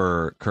would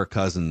prefer Kirk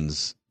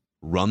Cousins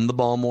run the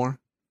ball more?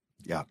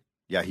 Yeah,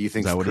 he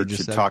thinks Kirk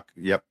should said? talk.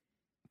 Yep.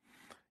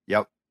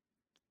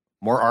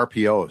 More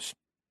RPOs.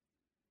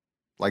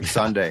 Like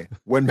Sunday,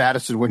 when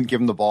Madison wouldn't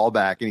give him the ball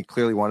back, and he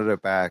clearly wanted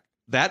it back.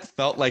 That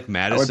felt like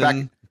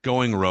Madison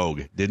going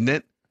rogue, didn't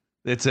it?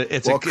 It's an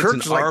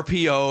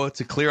RPO.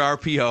 It's a clear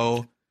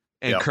RPO,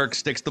 and Kirk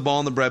sticks the ball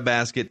in the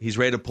breadbasket. He's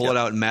ready to pull it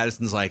out, and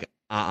Madison's like,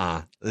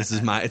 this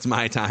is it's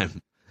my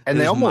time. And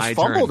they almost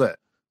fumbled it.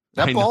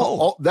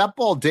 That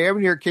ball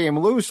damn near came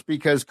loose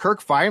because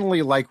Kirk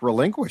finally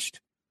relinquished.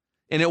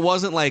 And it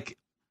wasn't like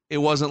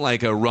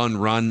a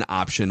run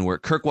option where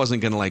Kirk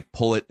wasn't going to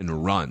pull it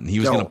and run. He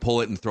was going to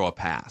pull it and throw a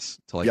pass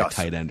to a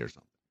tight end or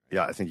something.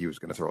 Yeah, I think he was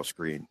going to throw a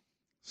screen.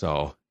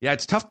 So yeah,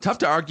 it's tough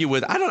to argue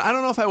with. I don't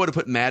know if I would have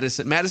put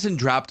Madison. Madison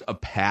dropped a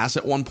pass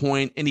at one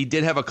point, and he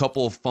did have a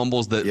couple of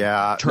fumbles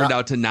that turned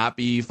out to not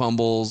be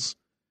fumbles.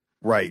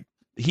 Right.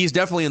 He's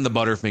definitely in the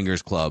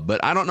Butterfingers club,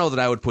 but I don't know that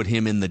I would put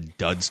him in the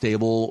dud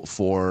stable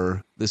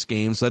for this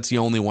game. So that's the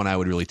only one I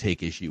would really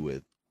take issue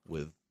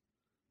with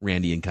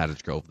Randy and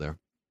Cottage Grove there.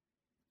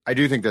 I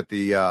do think that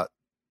the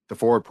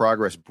forward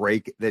progress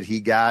break that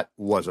he got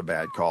was a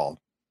bad call.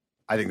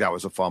 I think that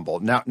was a fumble.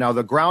 Now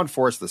the ground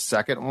forced the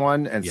second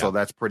one, and so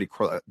that's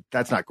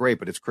that's not great,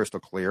 but it's crystal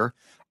clear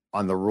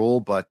on the rule.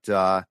 But you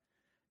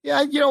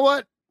know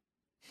what?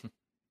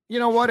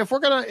 If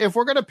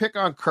we're gonna pick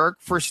on Kirk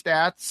for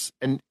stats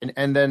and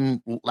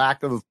then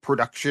lack of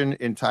production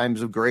in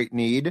times of great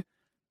need,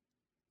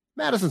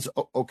 Madison's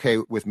okay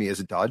with me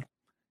as a dud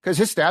because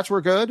his stats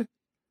were good,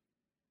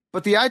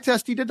 but the eye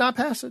test he did not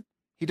pass it.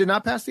 He did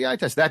not pass the eye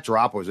test. That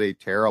drop was a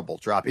terrible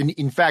drop.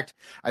 In fact,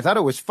 I thought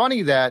it was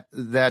funny that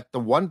the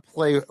one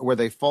play where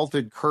they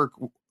faulted Kirk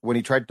when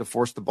he tried to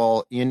force the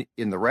ball in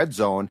the red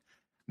zone,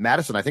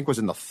 Madison, I think, was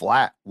in the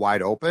flat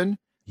wide open.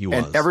 He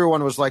was. And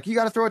everyone was like, you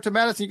got to throw it to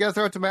Madison. You got to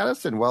throw it to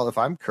Madison. Well, if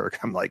I'm Kirk,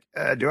 I'm like,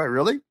 do I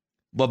really?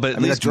 Well, but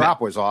at least the drop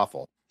was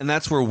awful. And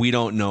that's where we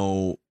don't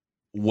know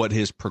what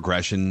his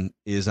progression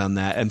is on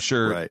that. I'm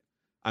sure. Right.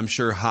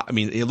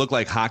 It looked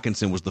like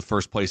Hawkinson was the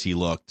first place he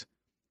looked.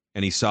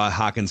 And he saw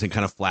Hawkinson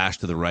kind of flash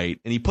to the right.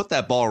 And he put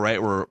that ball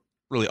right where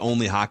really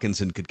only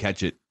Hawkinson could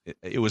catch it.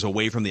 It was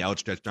away from the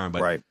outstretched arm.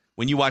 But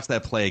when you watch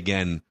that play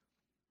again,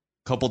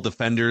 couple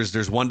defenders,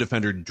 there's one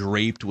defender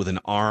draped with an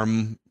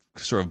arm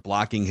sort of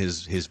blocking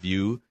his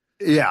view.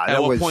 Yeah.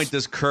 At what point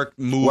does Kirk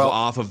move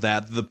off of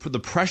that? The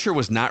pressure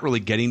was not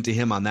really getting to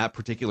him on that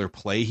particular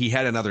play. He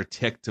had another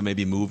tick to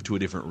maybe move to a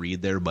different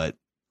read there, but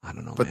I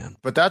don't know, man.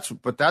 But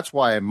that's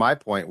why my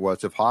point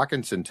was, if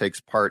Hawkinson takes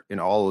part in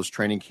all those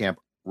training camp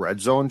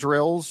red zone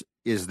drills,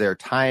 is their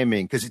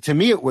timing, because to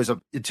me it was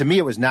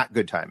not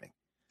good timing.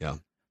 Yeah,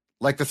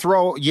 like the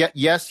throw.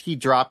 Yes, he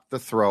dropped the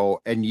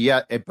throw,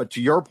 but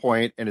to your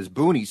point, and as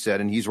Booney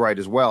said, and he's right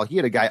as well, he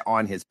had a guy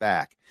on his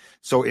back.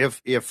 So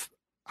if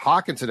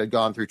Hawkinson had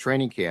gone through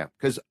training camp,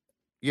 because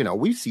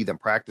we see them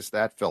practice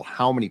that, Phil,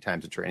 how many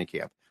times in training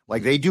camp?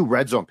 Like they do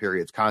red zone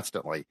periods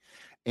constantly.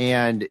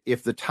 And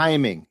if the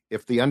timing,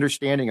 if the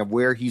understanding of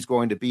where he's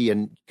going to be,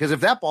 and because if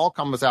that ball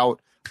comes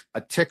out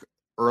a tick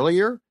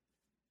earlier,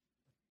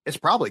 it's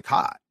probably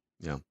caught.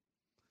 Yeah.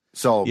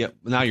 So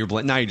now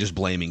you're just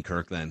blaming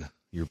Kirk. Then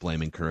you're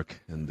blaming Kirk,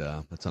 and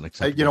that's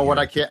unacceptable. You know what?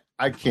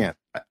 I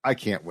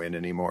can't win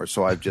anymore.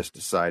 So I've just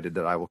decided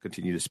that I will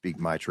continue to speak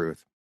my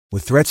truth.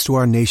 With threats to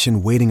our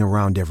nation waiting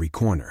around every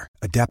corner,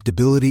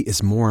 adaptability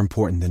is more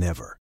important than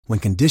ever. When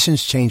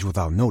conditions change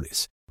without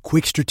notice,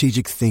 quick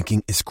strategic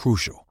thinking is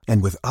crucial.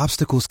 And with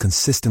obstacles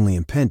consistently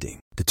impending,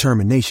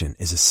 determination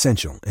is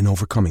essential in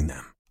overcoming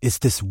them. It's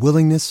this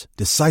willingness,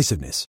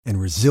 decisiveness, and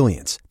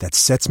resilience that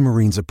sets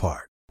Marines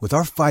apart. With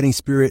our fighting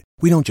spirit,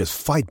 we don't just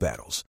fight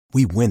battles,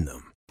 we win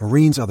them.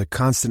 Marines are the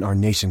constant our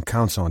nation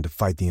counts on to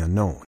fight the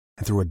unknown.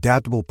 And through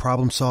adaptable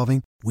problem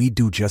solving, we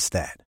do just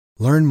that.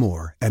 Learn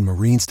more at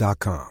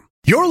Marines.com.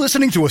 You're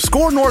listening to a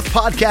Score North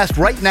podcast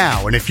right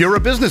now, and if you're a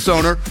business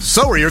owner,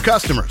 so are your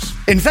customers.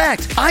 In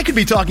fact, I could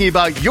be talking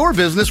about your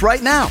business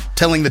right now,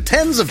 telling the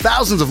tens of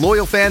thousands of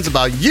loyal fans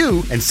about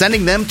you and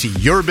sending them to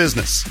your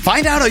business.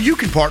 Find out how you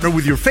can partner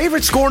with your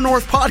favorite Score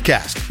North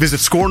podcast.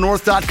 Visit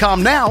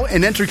scorenorth.com now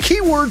and enter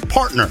keyword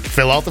partner.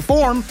 Fill out the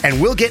form,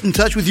 and we'll get in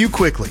touch with you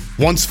quickly.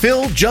 Once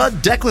Phil, Judd,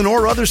 Declan,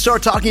 or others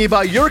start talking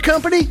about your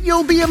company,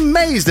 you'll be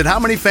amazed at how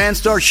many fans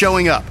start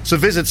showing up. So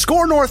visit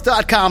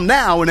scorenorth.com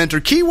now and enter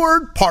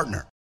keyword partner.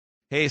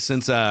 Hey,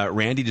 since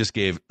Randy just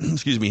gave,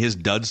 his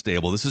dud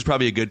stable, this is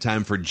probably a good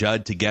time for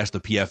Judd to guess the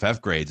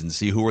PFF grades and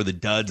see who are the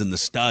duds and the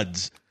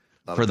studs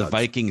for the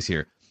Vikings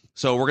here.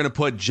 So we're going to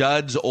put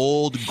Judd's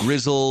old,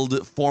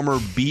 grizzled, former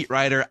beat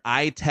writer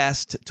eye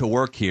test to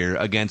work here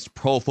against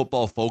Pro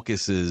Football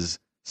Focus's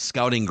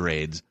scouting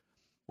grades.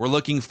 We're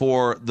looking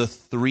for the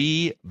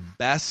 3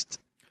 best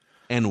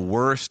and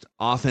worst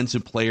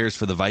offensive players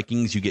for the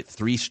Vikings. You get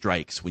 3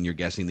 strikes when you're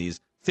guessing these,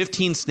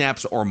 15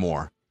 snaps or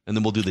more, and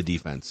then we'll do the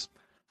defense.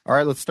 All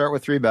right, let's start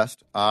with 3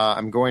 best.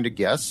 I'm going to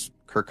guess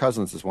Kirk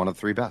Cousins is one of the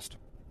 3 best.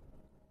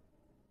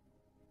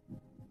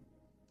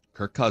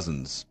 Kirk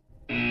Cousins.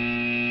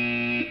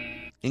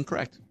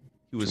 Incorrect.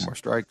 He was 2 more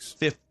strikes.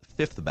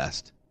 Fifth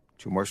best.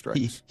 2 more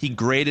strikes. He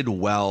graded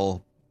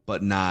well,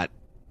 but not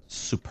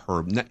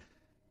superb.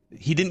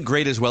 He didn't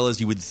grade as well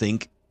as you would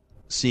think,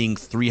 seeing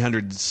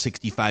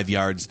 365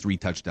 yards, 3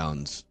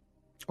 touchdowns.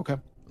 Okay.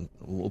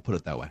 We'll put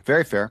it that way.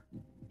 Very fair.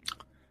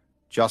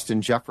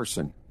 Justin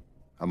Jefferson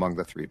among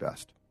the 3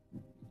 best.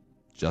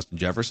 Justin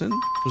Jefferson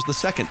was the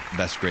 2nd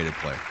best graded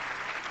player.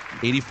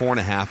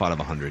 84.5 out of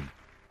 100.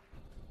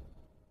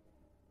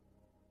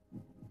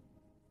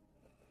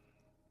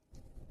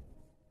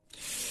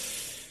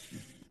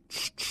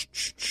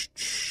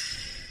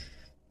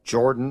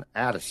 Jordan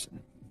Addison.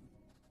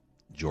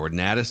 Jordan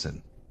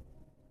Addison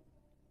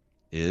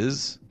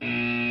is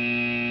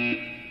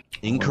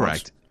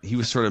incorrect. He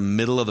was sort of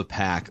middle of the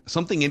pack.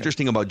 Something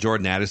interesting about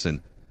Jordan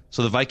Addison.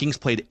 So the Vikings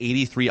played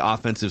 83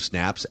 offensive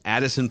snaps.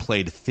 Addison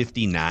played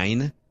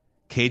 59.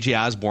 KJ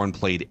Osborne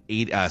played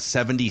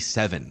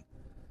 77.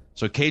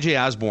 So KJ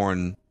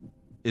Osborne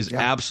is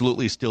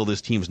absolutely still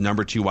this team's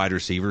number 2 wide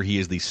receiver. He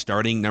is the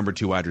starting number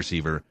 2 wide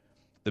receiver.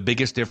 The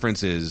biggest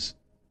difference is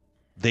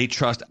they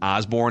trust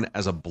Osborne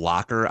as a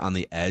blocker on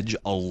the edge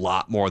a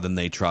lot more than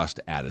they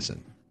trust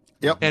Addison.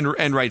 Yep.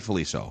 And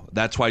rightfully so.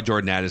 That's why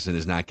Jordan Addison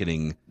is not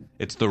getting –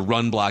 it's the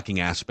run blocking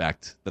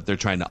aspect that they're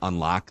trying to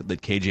unlock,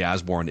 that KJ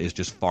Osborne is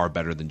just far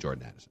better than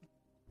Jordan Addison.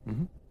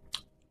 Mm-hmm.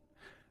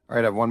 All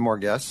right, I have one more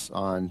guess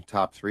on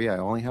top 3. I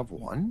only have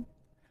one.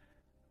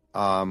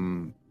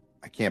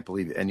 I can't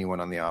believe anyone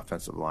on the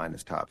offensive line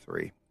is top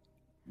 3.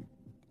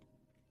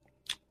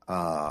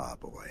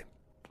 Boy.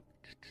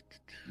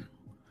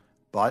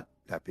 But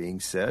that being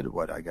said,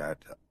 what I got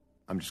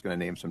I'm just going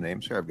to name some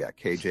names here. I've got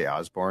KJ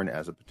Osborne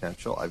as a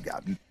potential.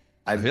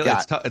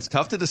 It's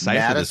tough to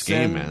decipher this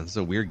game, man. It's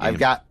a weird game. I've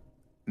got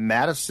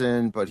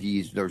Madison, but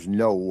there's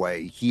no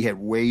way. He had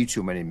way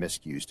too many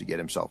miscues to get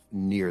himself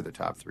near the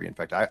top 3. In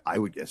fact, I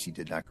would guess he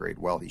did not grade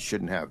well. He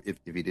shouldn't have. If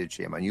he did,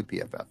 shame on you,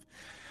 PFF.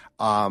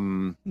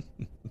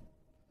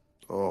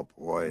 Oh,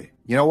 boy.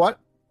 You know what?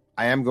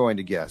 I am going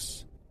to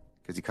guess,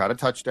 because he caught a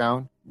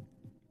touchdown,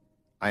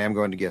 I am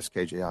going to guess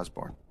KJ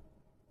Osborne.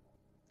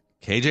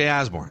 KJ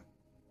Osborne.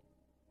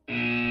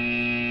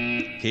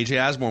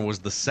 KJ Osborne was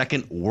the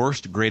second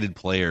worst graded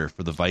player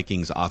for the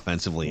Vikings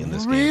offensively in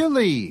this game.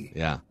 Really?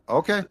 Yeah.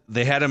 Okay.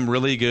 They had him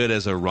really good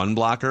as a run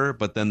blocker,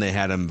 but then they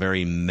had him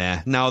very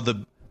meh. Now,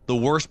 the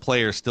worst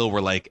players still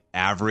were like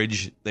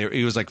average.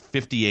 He was like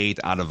 58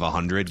 out of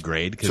 100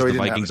 grade because the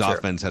Vikings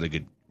offense had a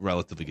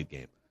relatively good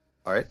game.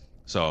 All right.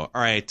 So,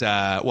 all right.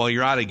 Well,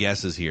 you're out of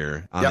guesses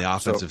here on the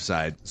offensive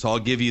side. So I'll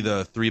give you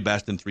the 3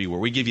 best and 3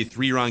 worst. We give you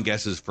 3 wrong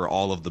guesses for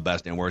all of the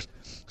best and worst.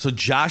 So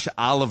Josh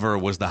Oliver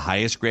was the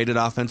highest graded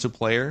offensive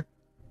player.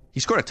 He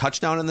scored a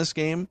touchdown in this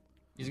game.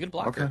 He's a good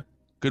blocker. Okay.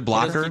 Good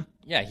blocker.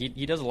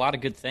 He does a lot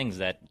of good things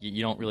that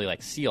you don't really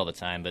see all the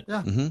time, but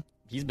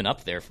he's been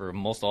up there for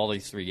most all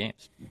these 3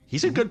 games.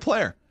 He's a good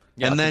player.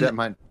 Yeah, and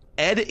then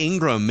Ed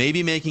Ingram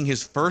maybe making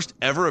his first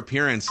ever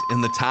appearance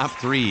in the top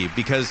 3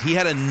 because he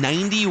had a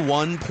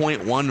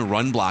 91.1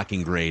 run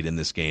blocking grade in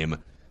this game,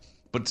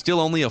 but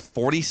still only a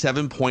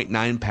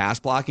 47.9 pass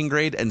blocking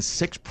grade and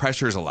 6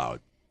 pressures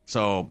allowed.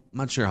 So I'm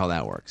not sure how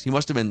that works. He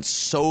must have been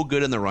so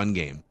good in the run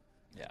game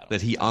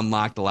that he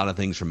unlocked a lot of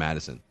things for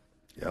Madison.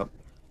 Yep.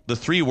 The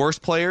 3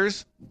 worst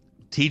players,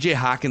 TJ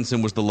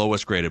Hawkinson was the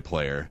lowest graded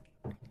player,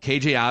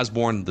 KJ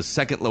Osborne the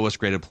second lowest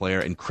graded player,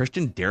 and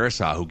Christian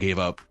Darrisaw, who gave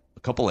up a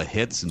couple of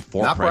hits and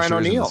 4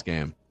 pressures in this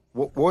game.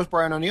 What was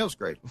Brian O'Neill's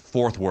grade?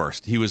 4th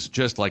worst. He was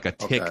just like a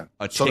tick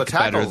tackles,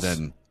 better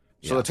than.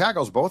 So the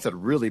tackles both had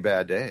really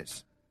bad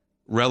days.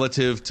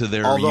 Relative to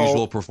their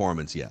usual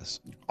performance, yes.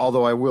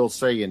 Although I will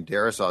say in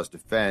Darrisaw's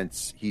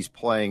defense, he's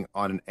playing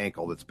on an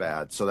ankle that's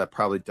bad, so that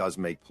probably does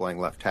make playing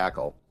left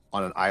tackle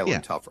on an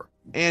island tougher.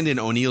 And in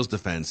O'Neill's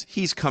defense,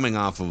 he's coming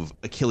off of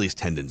Achilles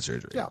tendon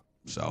surgery. Yeah.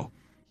 So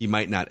he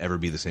might not ever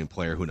be the same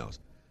player. Who knows?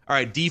 All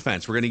right,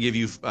 defense. We're going to give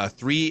you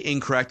 3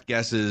 incorrect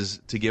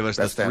guesses to give us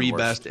the 3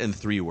 best and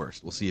 3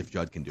 worst. We'll see if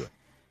Judd can do it.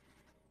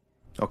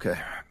 Okay.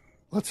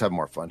 Let's have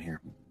more fun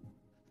here.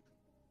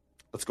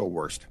 Let's go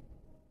worst.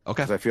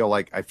 Okay. Because I feel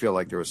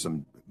like there was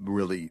some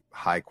really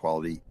high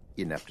quality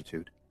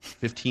ineptitude.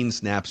 15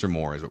 snaps or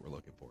more is what we're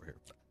looking for here.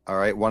 All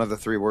right. One of the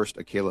 3 worst,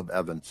 Caleb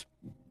Evans.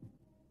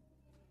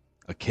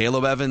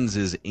 Caleb Evans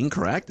is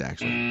incorrect,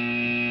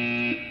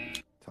 actually.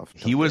 Tough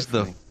he was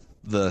the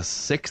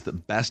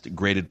 6th best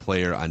graded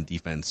player on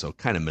defense, so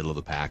kind of middle of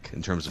the pack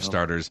in terms of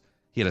starters.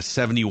 He had a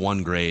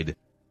 71 grade.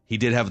 He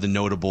did have the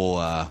notable.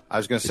 I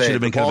was going to say it should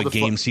have been kind of a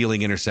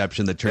game-sealing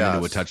interception that turned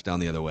into a touchdown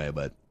the other way,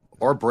 but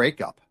or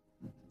breakup.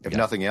 If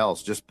nothing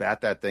else, just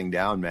bat that thing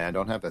down, man.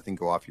 Don't have that thing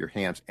go off your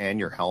hands and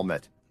your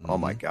helmet. Oh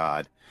my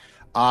God.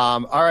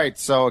 All right,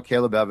 so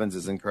Caleb Evans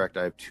is incorrect.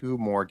 I have 2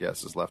 more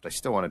guesses left. I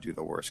still want to do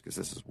the worst because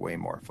this is way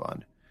more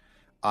fun.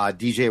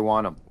 DJ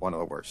Wanham, one of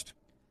the worst.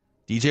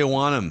 DJ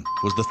Wanham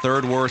was the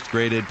 3rd worst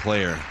graded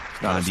player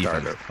on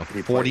defense. A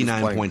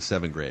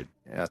 49.7 grade.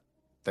 Yeah,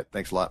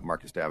 thanks a lot,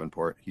 Marcus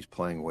Davenport. He's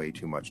playing way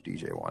too much.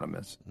 DJ Wanham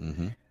is.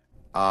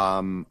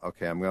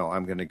 Okay,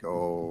 I'm gonna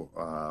go.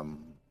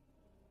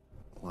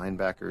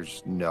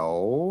 Linebackers,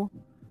 no.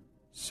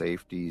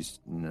 Safeties,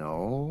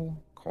 no.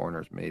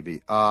 Corners,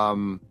 maybe.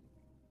 Oh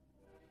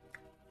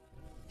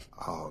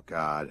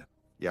God,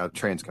 yeah, the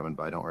train's coming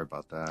by. Don't worry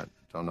about that.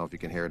 Don't know if you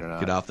can hear it or not.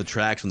 Get off the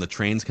tracks when the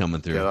train's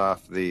coming through. Get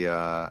off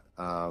the.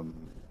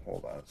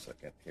 Hold on a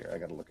second here. I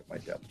got to look at my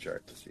depth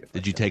chart to see if.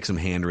 Did you take some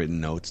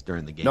handwritten notes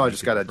during the game? No, I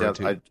just got a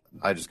depth.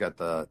 I just got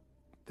the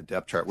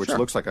depth chart, which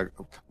looks like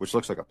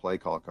a play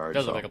call card. It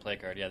does look like a play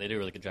card. Yeah, they do a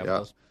really good job with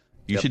those.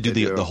 You should do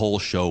the whole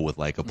show with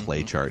like a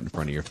play chart in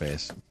front of your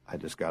face. I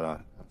just got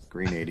a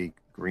green 80,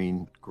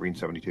 green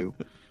 72.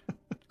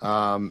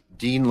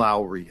 Dean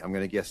Lowry. I'm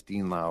going to guess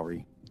Dean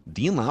Lowry.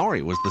 Dean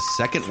Lowry was the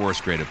 2nd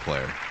worst graded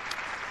player.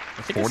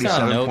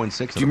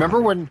 47.6. Do you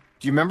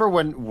remember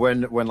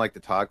when like the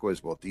talk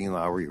was, well, Dean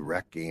Lowry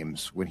wrecked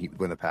games when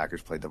the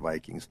Packers played the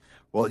Vikings?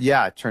 Well,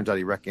 yeah, it turns out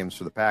he wrecked games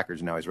for the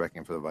Packers, and now he's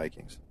wrecking for the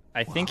Vikings.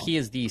 I think he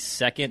is the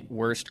 2nd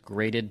worst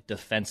graded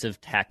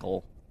defensive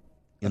tackle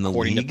in the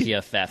according league? to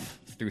PFF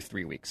through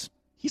 3 weeks.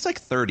 He's like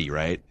 30,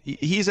 right?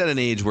 He's at an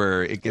age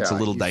where it gets a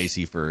little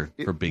dicey for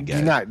big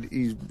guys.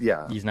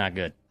 He's not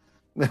good.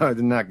 No,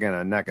 they're not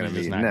gonna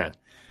be. Nah.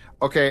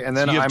 Okay, and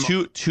then so you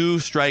have two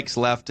strikes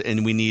left,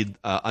 and we need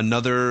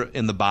another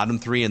in the bottom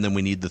 3, and then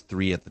we need the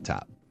 3 at the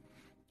top.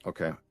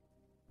 Okay,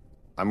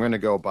 I'm going to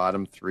go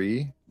bottom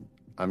 3.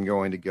 I'm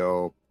going to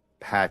go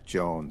Pat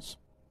Jones.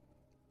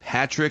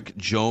 Patrick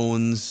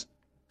Jones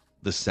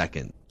the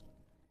 2nd.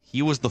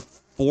 He was the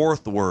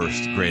 4th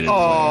worst graded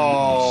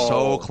player.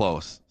 So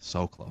close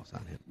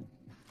on him.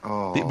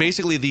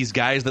 Basically, these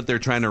guys that they're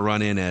trying to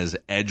run in as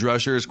edge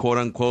rushers, quote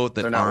unquote,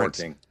 that they're not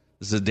working.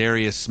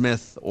 Zadarius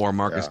Smith or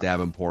Marcus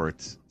Davenport.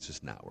 It's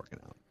just not working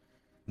out.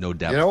 No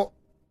depth.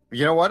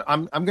 You know what?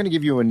 I'm going to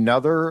give you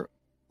another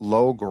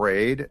low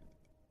grade,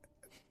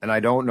 and I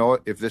don't know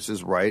if this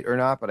is right or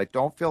not, but I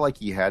don't feel like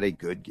he had a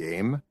good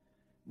game.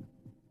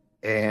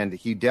 And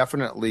he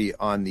definitely,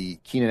 on the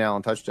Keenan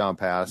Allen touchdown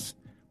pass,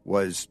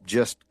 was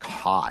just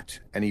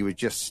caught, and he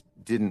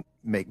didn't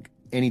make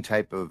any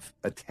type of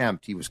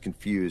attempt. He was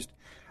confused.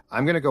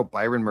 I'm going to go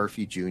Byron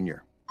Murphy Jr.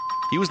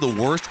 He was the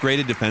worst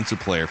graded defensive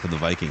player for the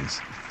Vikings.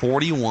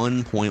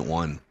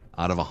 41.1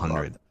 out of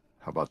 100.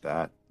 How about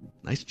that?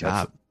 Nice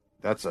job.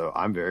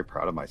 I'm very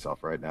proud of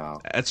myself right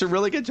now. That's a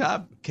really good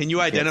job. Can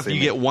you identify?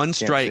 You get one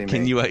strike.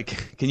 Can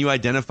you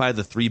identify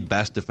the 3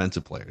 best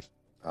defensive players?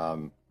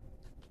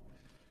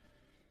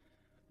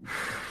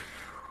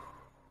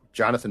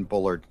 Jonathan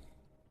Bullard.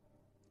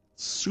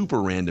 Super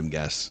random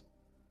guess.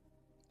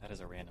 That is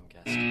a random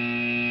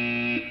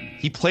guess.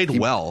 He played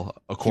well.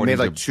 He made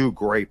like 2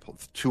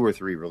 or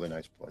 3 really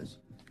nice plays.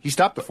 He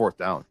stopped the 4th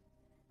down.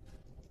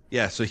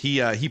 Yeah, so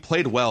he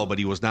played well, but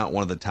he was not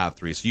one of the top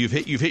 3. So you've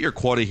hit your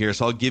quota here.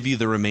 So I'll give you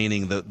the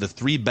remaining the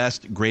 3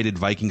 best graded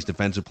Vikings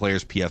defensive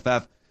players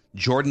PFF.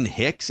 Jordan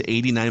Hicks,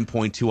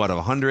 89.2 out of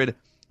 100.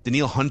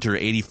 Danielle Hunter,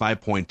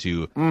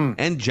 85.2.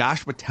 And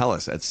Josh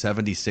Metellus at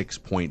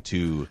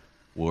 76.2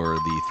 were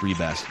the 3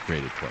 best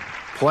graded players.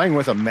 Playing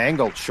with a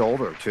mangled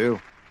shoulder, too.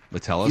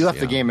 Metellus? He left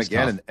the game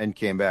again and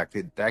came back.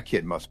 That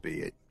kid must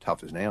be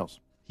tough as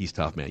nails. He's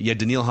tough, man. Yeah,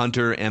 Danielle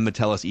Hunter and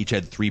Metellus each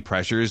had 3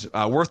 pressures.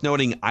 Worth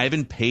noting,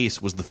 Ivan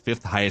Pace was the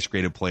 5th highest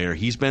graded player.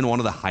 He's been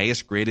one of the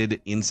highest graded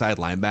inside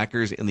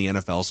linebackers in the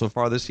NFL so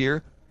far this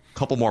year. A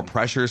couple more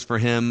pressures for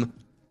him,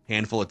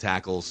 handful of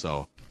tackles.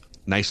 So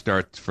nice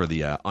start for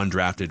the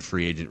undrafted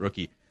free agent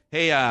rookie.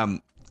 Hey,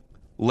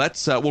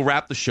 we'll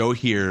wrap the show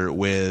here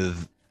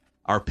with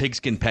our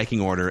pigskin pecking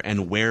order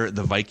and where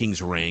the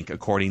Vikings rank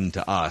according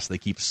to us. They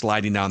keep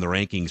sliding down the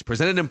rankings,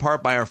 presented in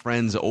part by our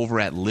friends over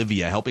at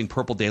Livia, helping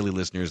Purple Daily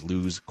listeners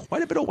lose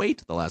quite a bit of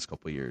weight the last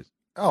couple of years.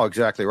 Oh,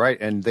 exactly right.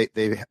 And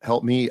they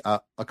helped me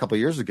a couple of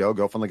years ago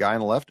go from the guy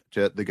on the left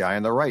to the guy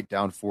on the right,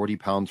 down 40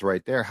 pounds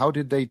right there. How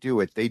did they do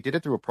it? They did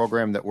it through a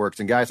program that works.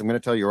 And guys, I'm going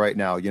to tell you right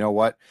now, you know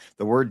what?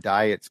 The word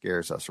diet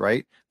scares us,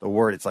 right?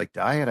 It's like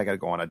diet. I got to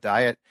go on a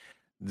diet.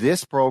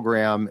 This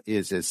program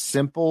is as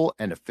simple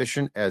and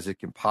efficient as it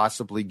can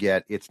possibly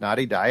get. It's not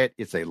a diet.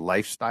 It's a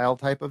lifestyle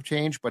type of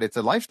change, but it's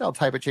a lifestyle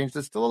type of change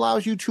that still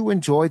allows you to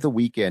enjoy the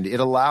weekend.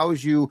 It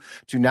allows you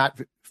to not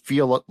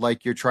feel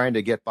like you're trying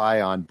to get by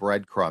on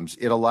breadcrumbs.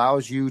 It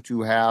allows you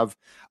to have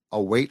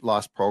a weight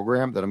loss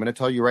program that I'm going to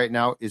tell you right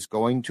now is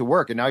going to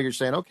work. And now you're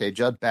saying, okay,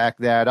 Judd, back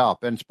that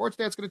up. And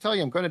Sportsnet's going to tell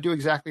you I'm going to do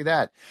exactly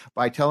that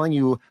by telling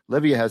you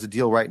Livia has a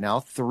deal right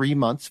now. 3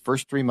 months,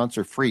 first 3 months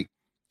are free.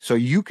 So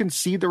you can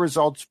see the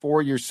results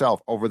for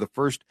yourself over the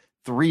first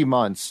 3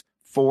 months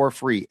for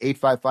free.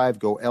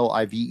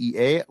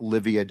 855-GO-LIVEA,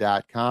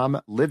 Livia.com,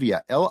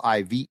 Livia,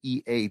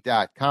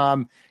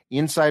 Livea.com,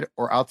 inside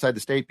or outside the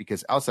state,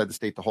 because outside the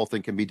state, the whole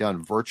thing can be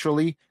done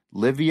virtually.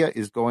 Livia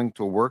is going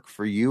to work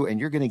for you, and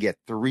you're going to get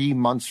 3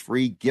 months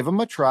free. Give them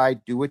a try.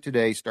 Do it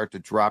today. Start to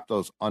drop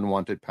those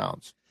unwanted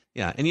pounds.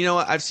 Yeah, and you know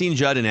what? I've seen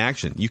Judd in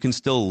action. You can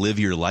still live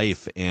your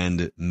life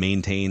and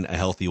maintain a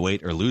healthy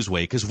weight or lose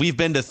weight, because we've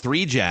been to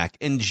 3-Jack,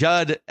 and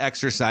Judd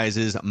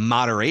exercises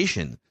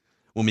moderation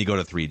when we go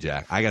to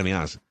 3-Jack. I got to be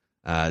honest.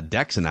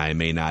 Dex and I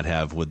may not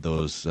have with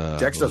those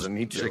Dex doesn't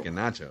need chicken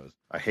nachos.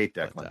 I hate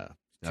Declan.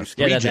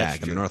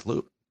 3-Jack in the North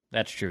Loop.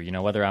 That's true. You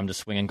know, whether I'm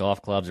just swinging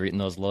golf clubs or eating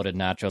those loaded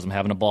nachos, I'm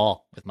having a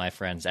ball with my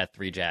friends at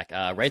 3-Jack.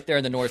 Right there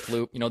in the North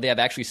Loop. You know, they have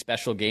actually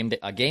special game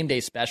day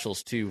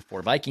specials, too,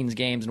 for Vikings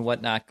games and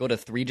whatnot. Go to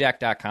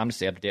 3jack.com to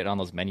stay up to date on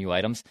those menu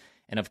items.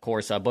 And, of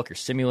course, book your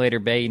simulator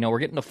bay. You know, we're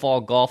getting to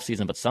fall golf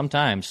season, but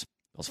sometimes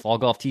those fall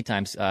golf tee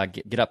times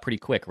get up pretty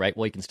quick, right?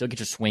 Well, you can still get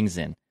your swings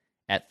in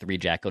at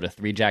 3Jack. Go to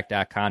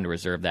 3jack.com to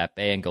reserve that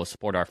bay and go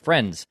support our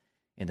friends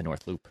in the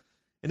North Loop.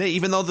 And hey,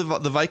 even though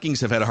the Vikings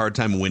have had a hard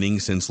time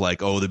winning since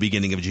the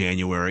beginning of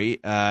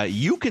January,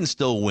 you can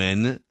still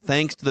win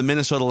thanks to the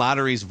Minnesota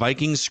Lottery's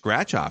Vikings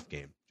scratch-off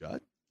game. Judd?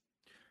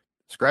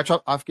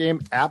 Scratch-off game,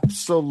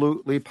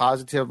 absolutely,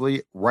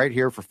 positively, right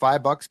here for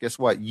 $5. Guess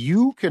what?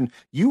 You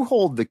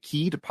hold the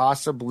key to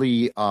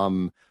possibly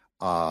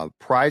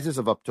prizes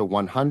of up to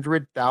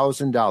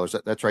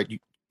 $100,000. That's right.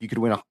 You could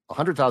win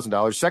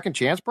 $100,000. Second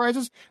chance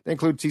prizes, they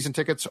include season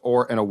tickets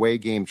or an away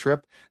game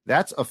trip.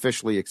 That's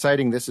officially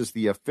exciting. This is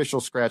the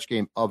official scratch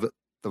game of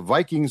the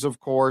Vikings, of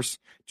course.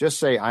 Just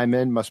say I'm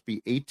in, must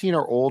be 18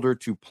 or older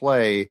to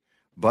play.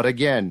 But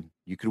again,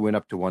 you could win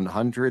up to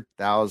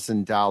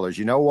 $100,000.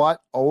 You know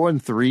what?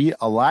 0-3,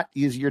 a lot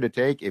easier to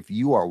take if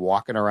you are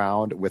walking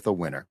around with a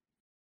winner.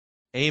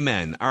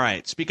 Amen. All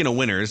right. Speaking of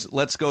winners,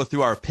 let's go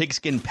through our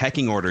pigskin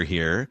pecking order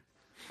here.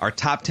 Our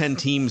top 10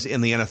 teams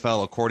in the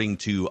NFL, according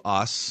to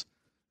us,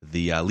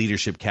 the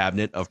leadership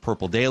cabinet of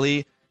Purple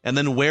Daily. And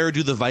then where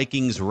do the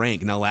Vikings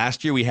rank? Now,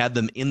 last year we had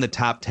them in the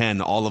top 10,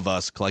 all of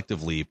us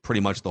collectively,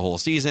 pretty much the whole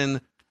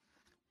season.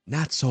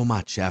 Not so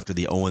much after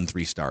the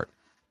 0-3 start.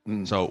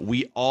 So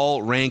we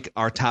all rank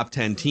our top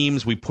 10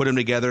 teams. We put them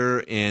together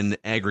in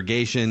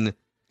aggregation,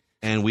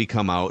 and we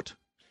come out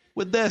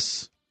with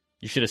this.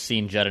 You should have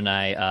seen Judd and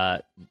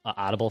I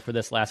audible for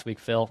this last week,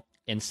 Phil.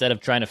 Instead of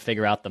trying to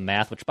figure out the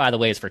math, which, by the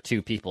way, is for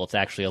two people, it's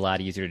actually a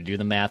lot easier to do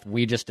the math.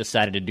 We just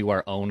decided to do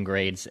our own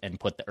grades and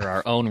put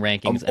our own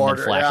rankings and then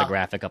flash a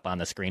graphic up on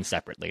the screen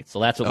separately. So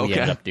that's what we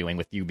ended up doing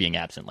with you being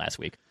absent last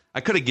week.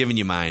 I could have given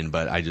you mine,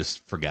 but I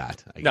just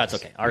forgot. No, it's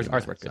okay. Ours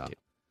worked good, too.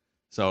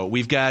 So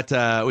we've got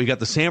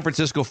the San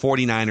Francisco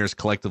 49ers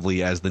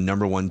collectively as the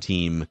number one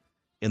team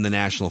in the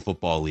National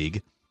Football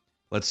League.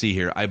 Let's see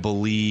here. I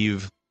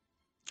believe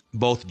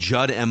both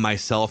Judd and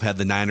myself had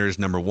the Niners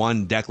number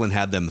one. Declan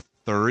had them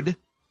third.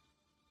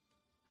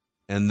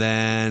 And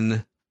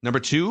then number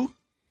two,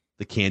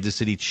 the Kansas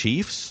City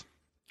Chiefs.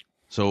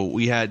 So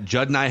we had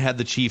Judd and I had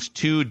the Chiefs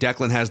 2.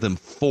 Declan has them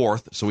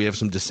 4th. So we have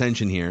some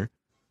dissension here.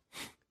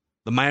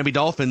 The Miami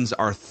Dolphins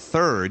are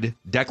 3rd.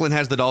 Declan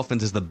has the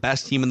Dolphins as the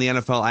best team in the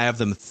NFL. I have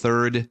them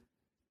 3rd,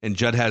 and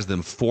Judd has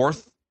them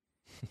 4th.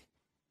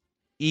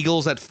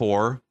 Eagles at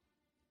 4.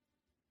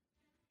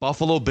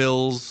 Buffalo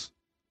Bills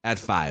at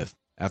 5.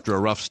 After a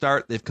rough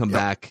start, they've come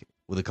back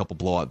with a couple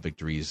blowout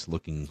victories,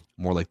 looking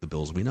more like the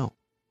Bills we know.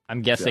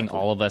 I'm guessing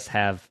all of us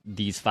have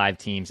these 5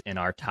 teams in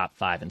our top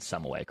 5 in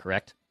some way,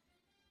 correct?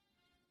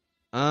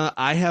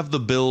 I have the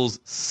Bills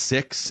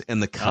 6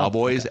 and the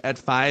Cowboys at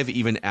 5,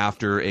 even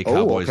after a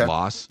Cowboys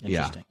loss.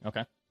 Interesting. Yeah.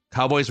 Okay.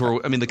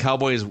 The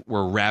Cowboys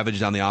were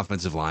ravaged on the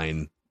offensive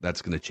line.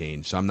 That's going to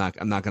change. So I'm not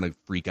going to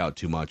freak out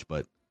too much,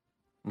 but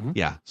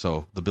yeah.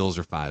 So the Bills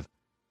are 5.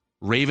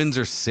 Ravens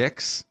are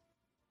 6.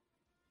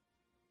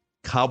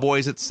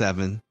 Cowboys at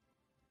 7.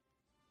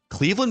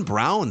 Cleveland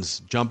Browns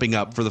jumping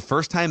up for the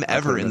first time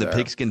ever in the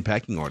pigskin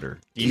pecking order.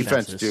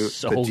 Defense, dude.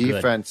 The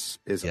defense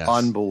is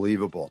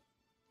unbelievable.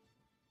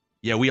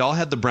 Yeah, we all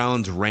had the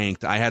Browns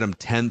ranked. I had them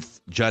 10th.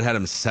 Judd had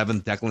them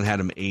 7th. Declan had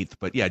them 8th.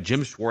 But yeah,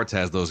 Jim Schwartz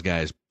has those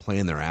guys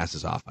playing their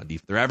asses off on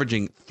defense. They're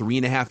averaging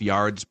 3.5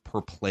 yards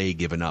per play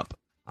given up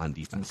on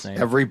defense.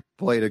 Every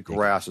blade of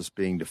grass is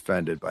being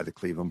defended by the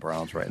Cleveland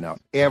Browns right now.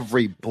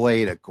 Every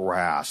blade of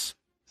grass.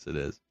 Yes, it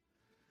is.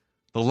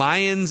 The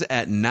Lions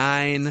at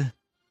 9,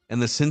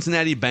 and the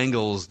Cincinnati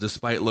Bengals,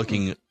 despite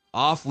looking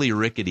awfully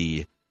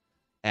rickety,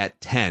 at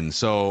 10.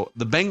 So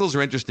the Bengals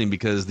are interesting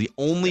because the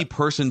only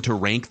person to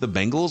rank the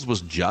Bengals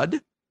was Judd,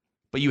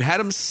 but you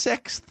had him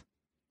 6th.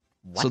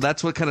 So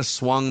that's what kind of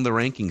swung the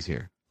rankings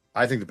here.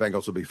 I think the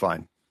Bengals will be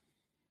fine.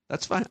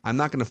 That's fine. I'm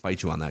not going to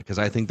fight you on that because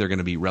I think they're going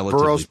to be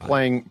relatively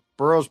fine.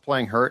 Burrow's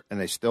playing hurt, and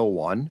they still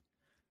won.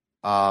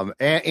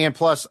 And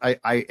plus, I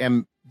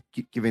am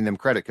giving them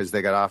credit because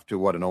they got off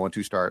to, an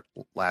 0-2 start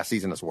last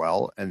season as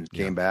well and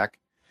came back.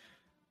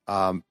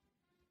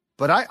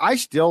 But I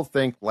still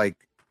think,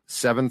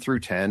 7 through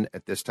 10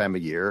 at this time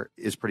of year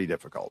is pretty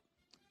difficult.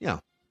 Yeah.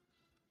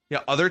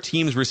 Yeah. Other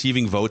teams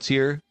receiving votes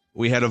here.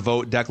 We had a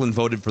vote. Declan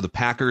voted for the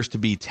Packers to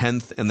be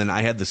 10th, and then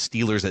I had the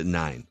Steelers at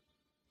 9.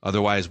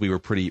 Otherwise, we were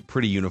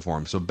pretty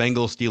uniform. So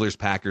Bengals, Steelers,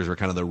 Packers were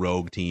kind of the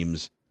rogue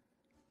teams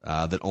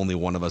that only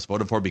one of us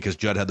voted for because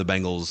Judd had the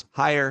Bengals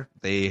higher.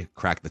 They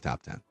cracked the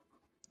top 10.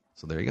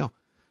 So there you go.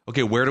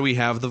 Okay, where do we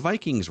have the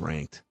Vikings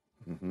ranked?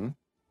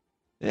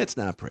 It's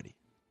not pretty.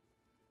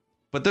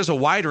 But there's a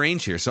wide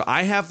range here. So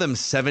I have them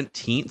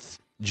 17th.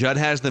 Judd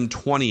has them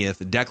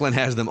 20th. Declan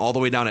has them all the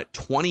way down at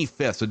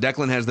 25th. So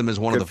Declan has them as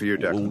one of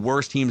the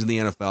worst teams in the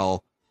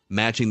NFL,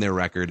 matching their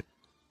record.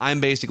 I'm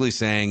basically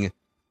saying,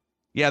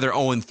 yeah, they're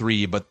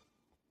 0-3, but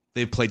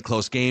they've played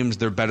close games.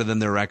 They're better than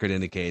their record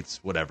indicates.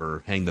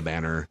 Whatever. Hang the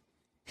banner.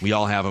 We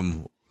all have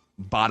them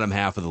bottom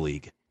half of the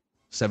league.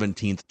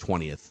 17th,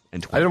 20th,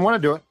 and 20th. I didn't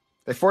want to do it.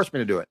 They forced me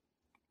to do it.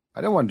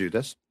 I didn't want to do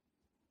this.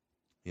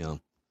 Yeah.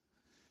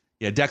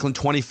 Yeah, Declan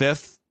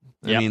 25th.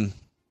 I mean,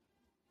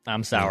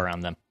 I'm sour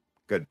on them.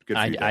 Good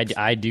for you,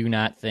 I do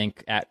not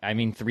think.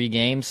 3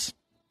 games,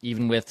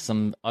 even with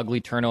some ugly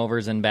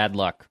turnovers and bad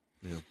luck,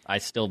 I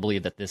still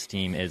believe that this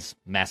team is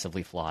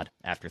massively flawed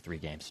after 3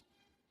 games.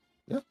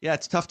 Yeah,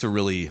 it's tough to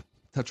really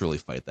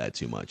fight that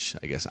too much.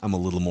 I guess I'm a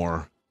little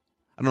more.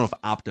 I don't know if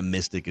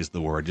optimistic is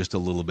the word. Just a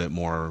little bit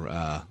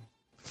more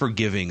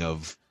forgiving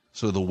of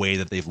sort of the way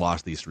that they've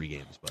lost these 3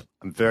 games. But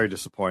I'm very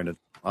disappointed.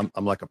 I'm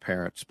like a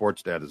parent.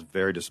 Sports dad is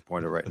very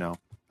disappointed right now.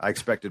 I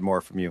expected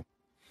more from you.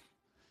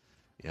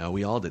 Yeah,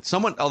 we all did.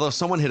 Someone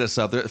hit us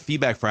up.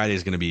 Feedback Friday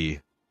is going to be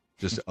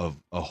just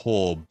a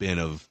whole bin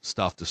of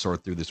stuff to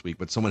sort through this week.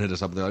 But someone hit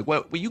us up. They're like,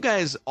 well, you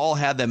guys all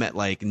had them at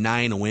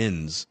 9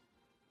 wins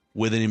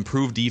with an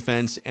improved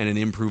defense and an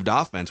improved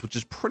offense, which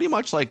is pretty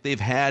much like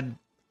they've had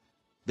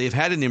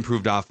an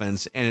improved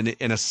offense and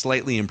a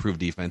slightly improved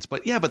defense.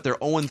 But they're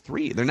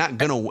 0-3. They're not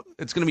going to.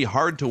 It's going to be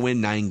hard to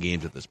win 9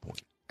 games at this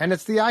point. And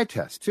it's the eye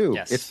test, too.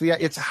 Yes.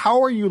 It's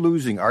how are you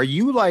losing? Are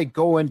you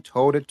going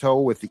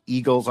toe-to-toe with the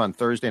Eagles on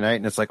Thursday night,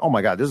 and it's like, oh,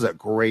 my God, this is a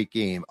great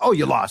game. Oh,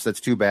 you lost.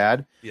 That's too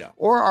bad. Yeah.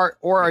 Or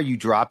are you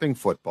dropping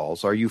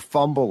footballs? Are you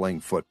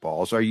fumbling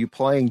footballs? Are you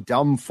playing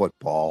dumb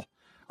football?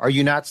 Are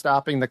you not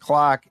stopping the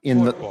clock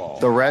in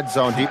the red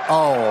zone?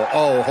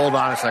 Oh, hold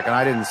on a second.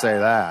 I didn't say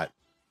that.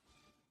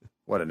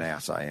 What an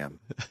ass I am.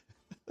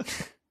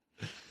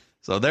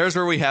 So there's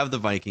where we have the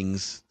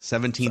Vikings,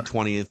 17th,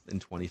 20th,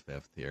 and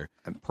 25th here.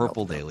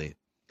 Purple Daily.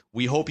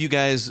 We hope you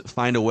guys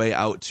find a way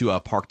out to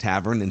Park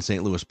Tavern in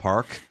St. Louis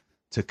Park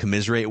to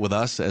commiserate with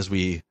us as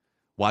we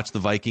watch the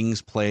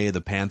Vikings play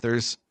the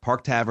Panthers.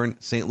 Park Tavern,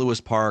 St. Louis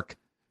Park,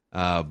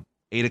 8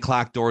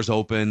 o'clock doors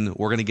open.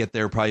 We're going to get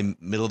there probably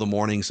middle of the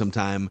morning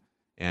sometime,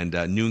 and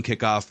noon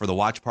kickoff for the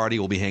watch party.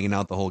 We'll be hanging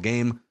out the whole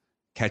game,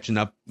 catching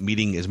up,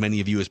 meeting as many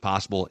of you as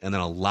possible, and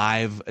then a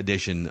live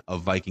edition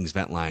of Vikings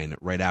Vent Line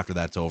right after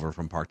that's over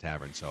from Park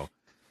Tavern. So,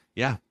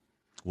 yeah,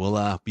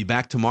 we'll be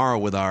back tomorrow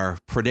with our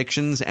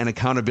predictions and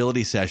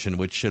accountability session,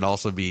 which should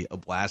also be a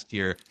blast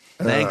here.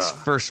 Thanks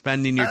for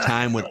spending your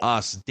time with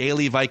us.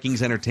 Daily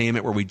Vikings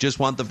Entertainment, where we just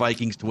want the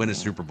Vikings to win a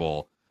Super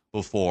Bowl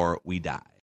before we die.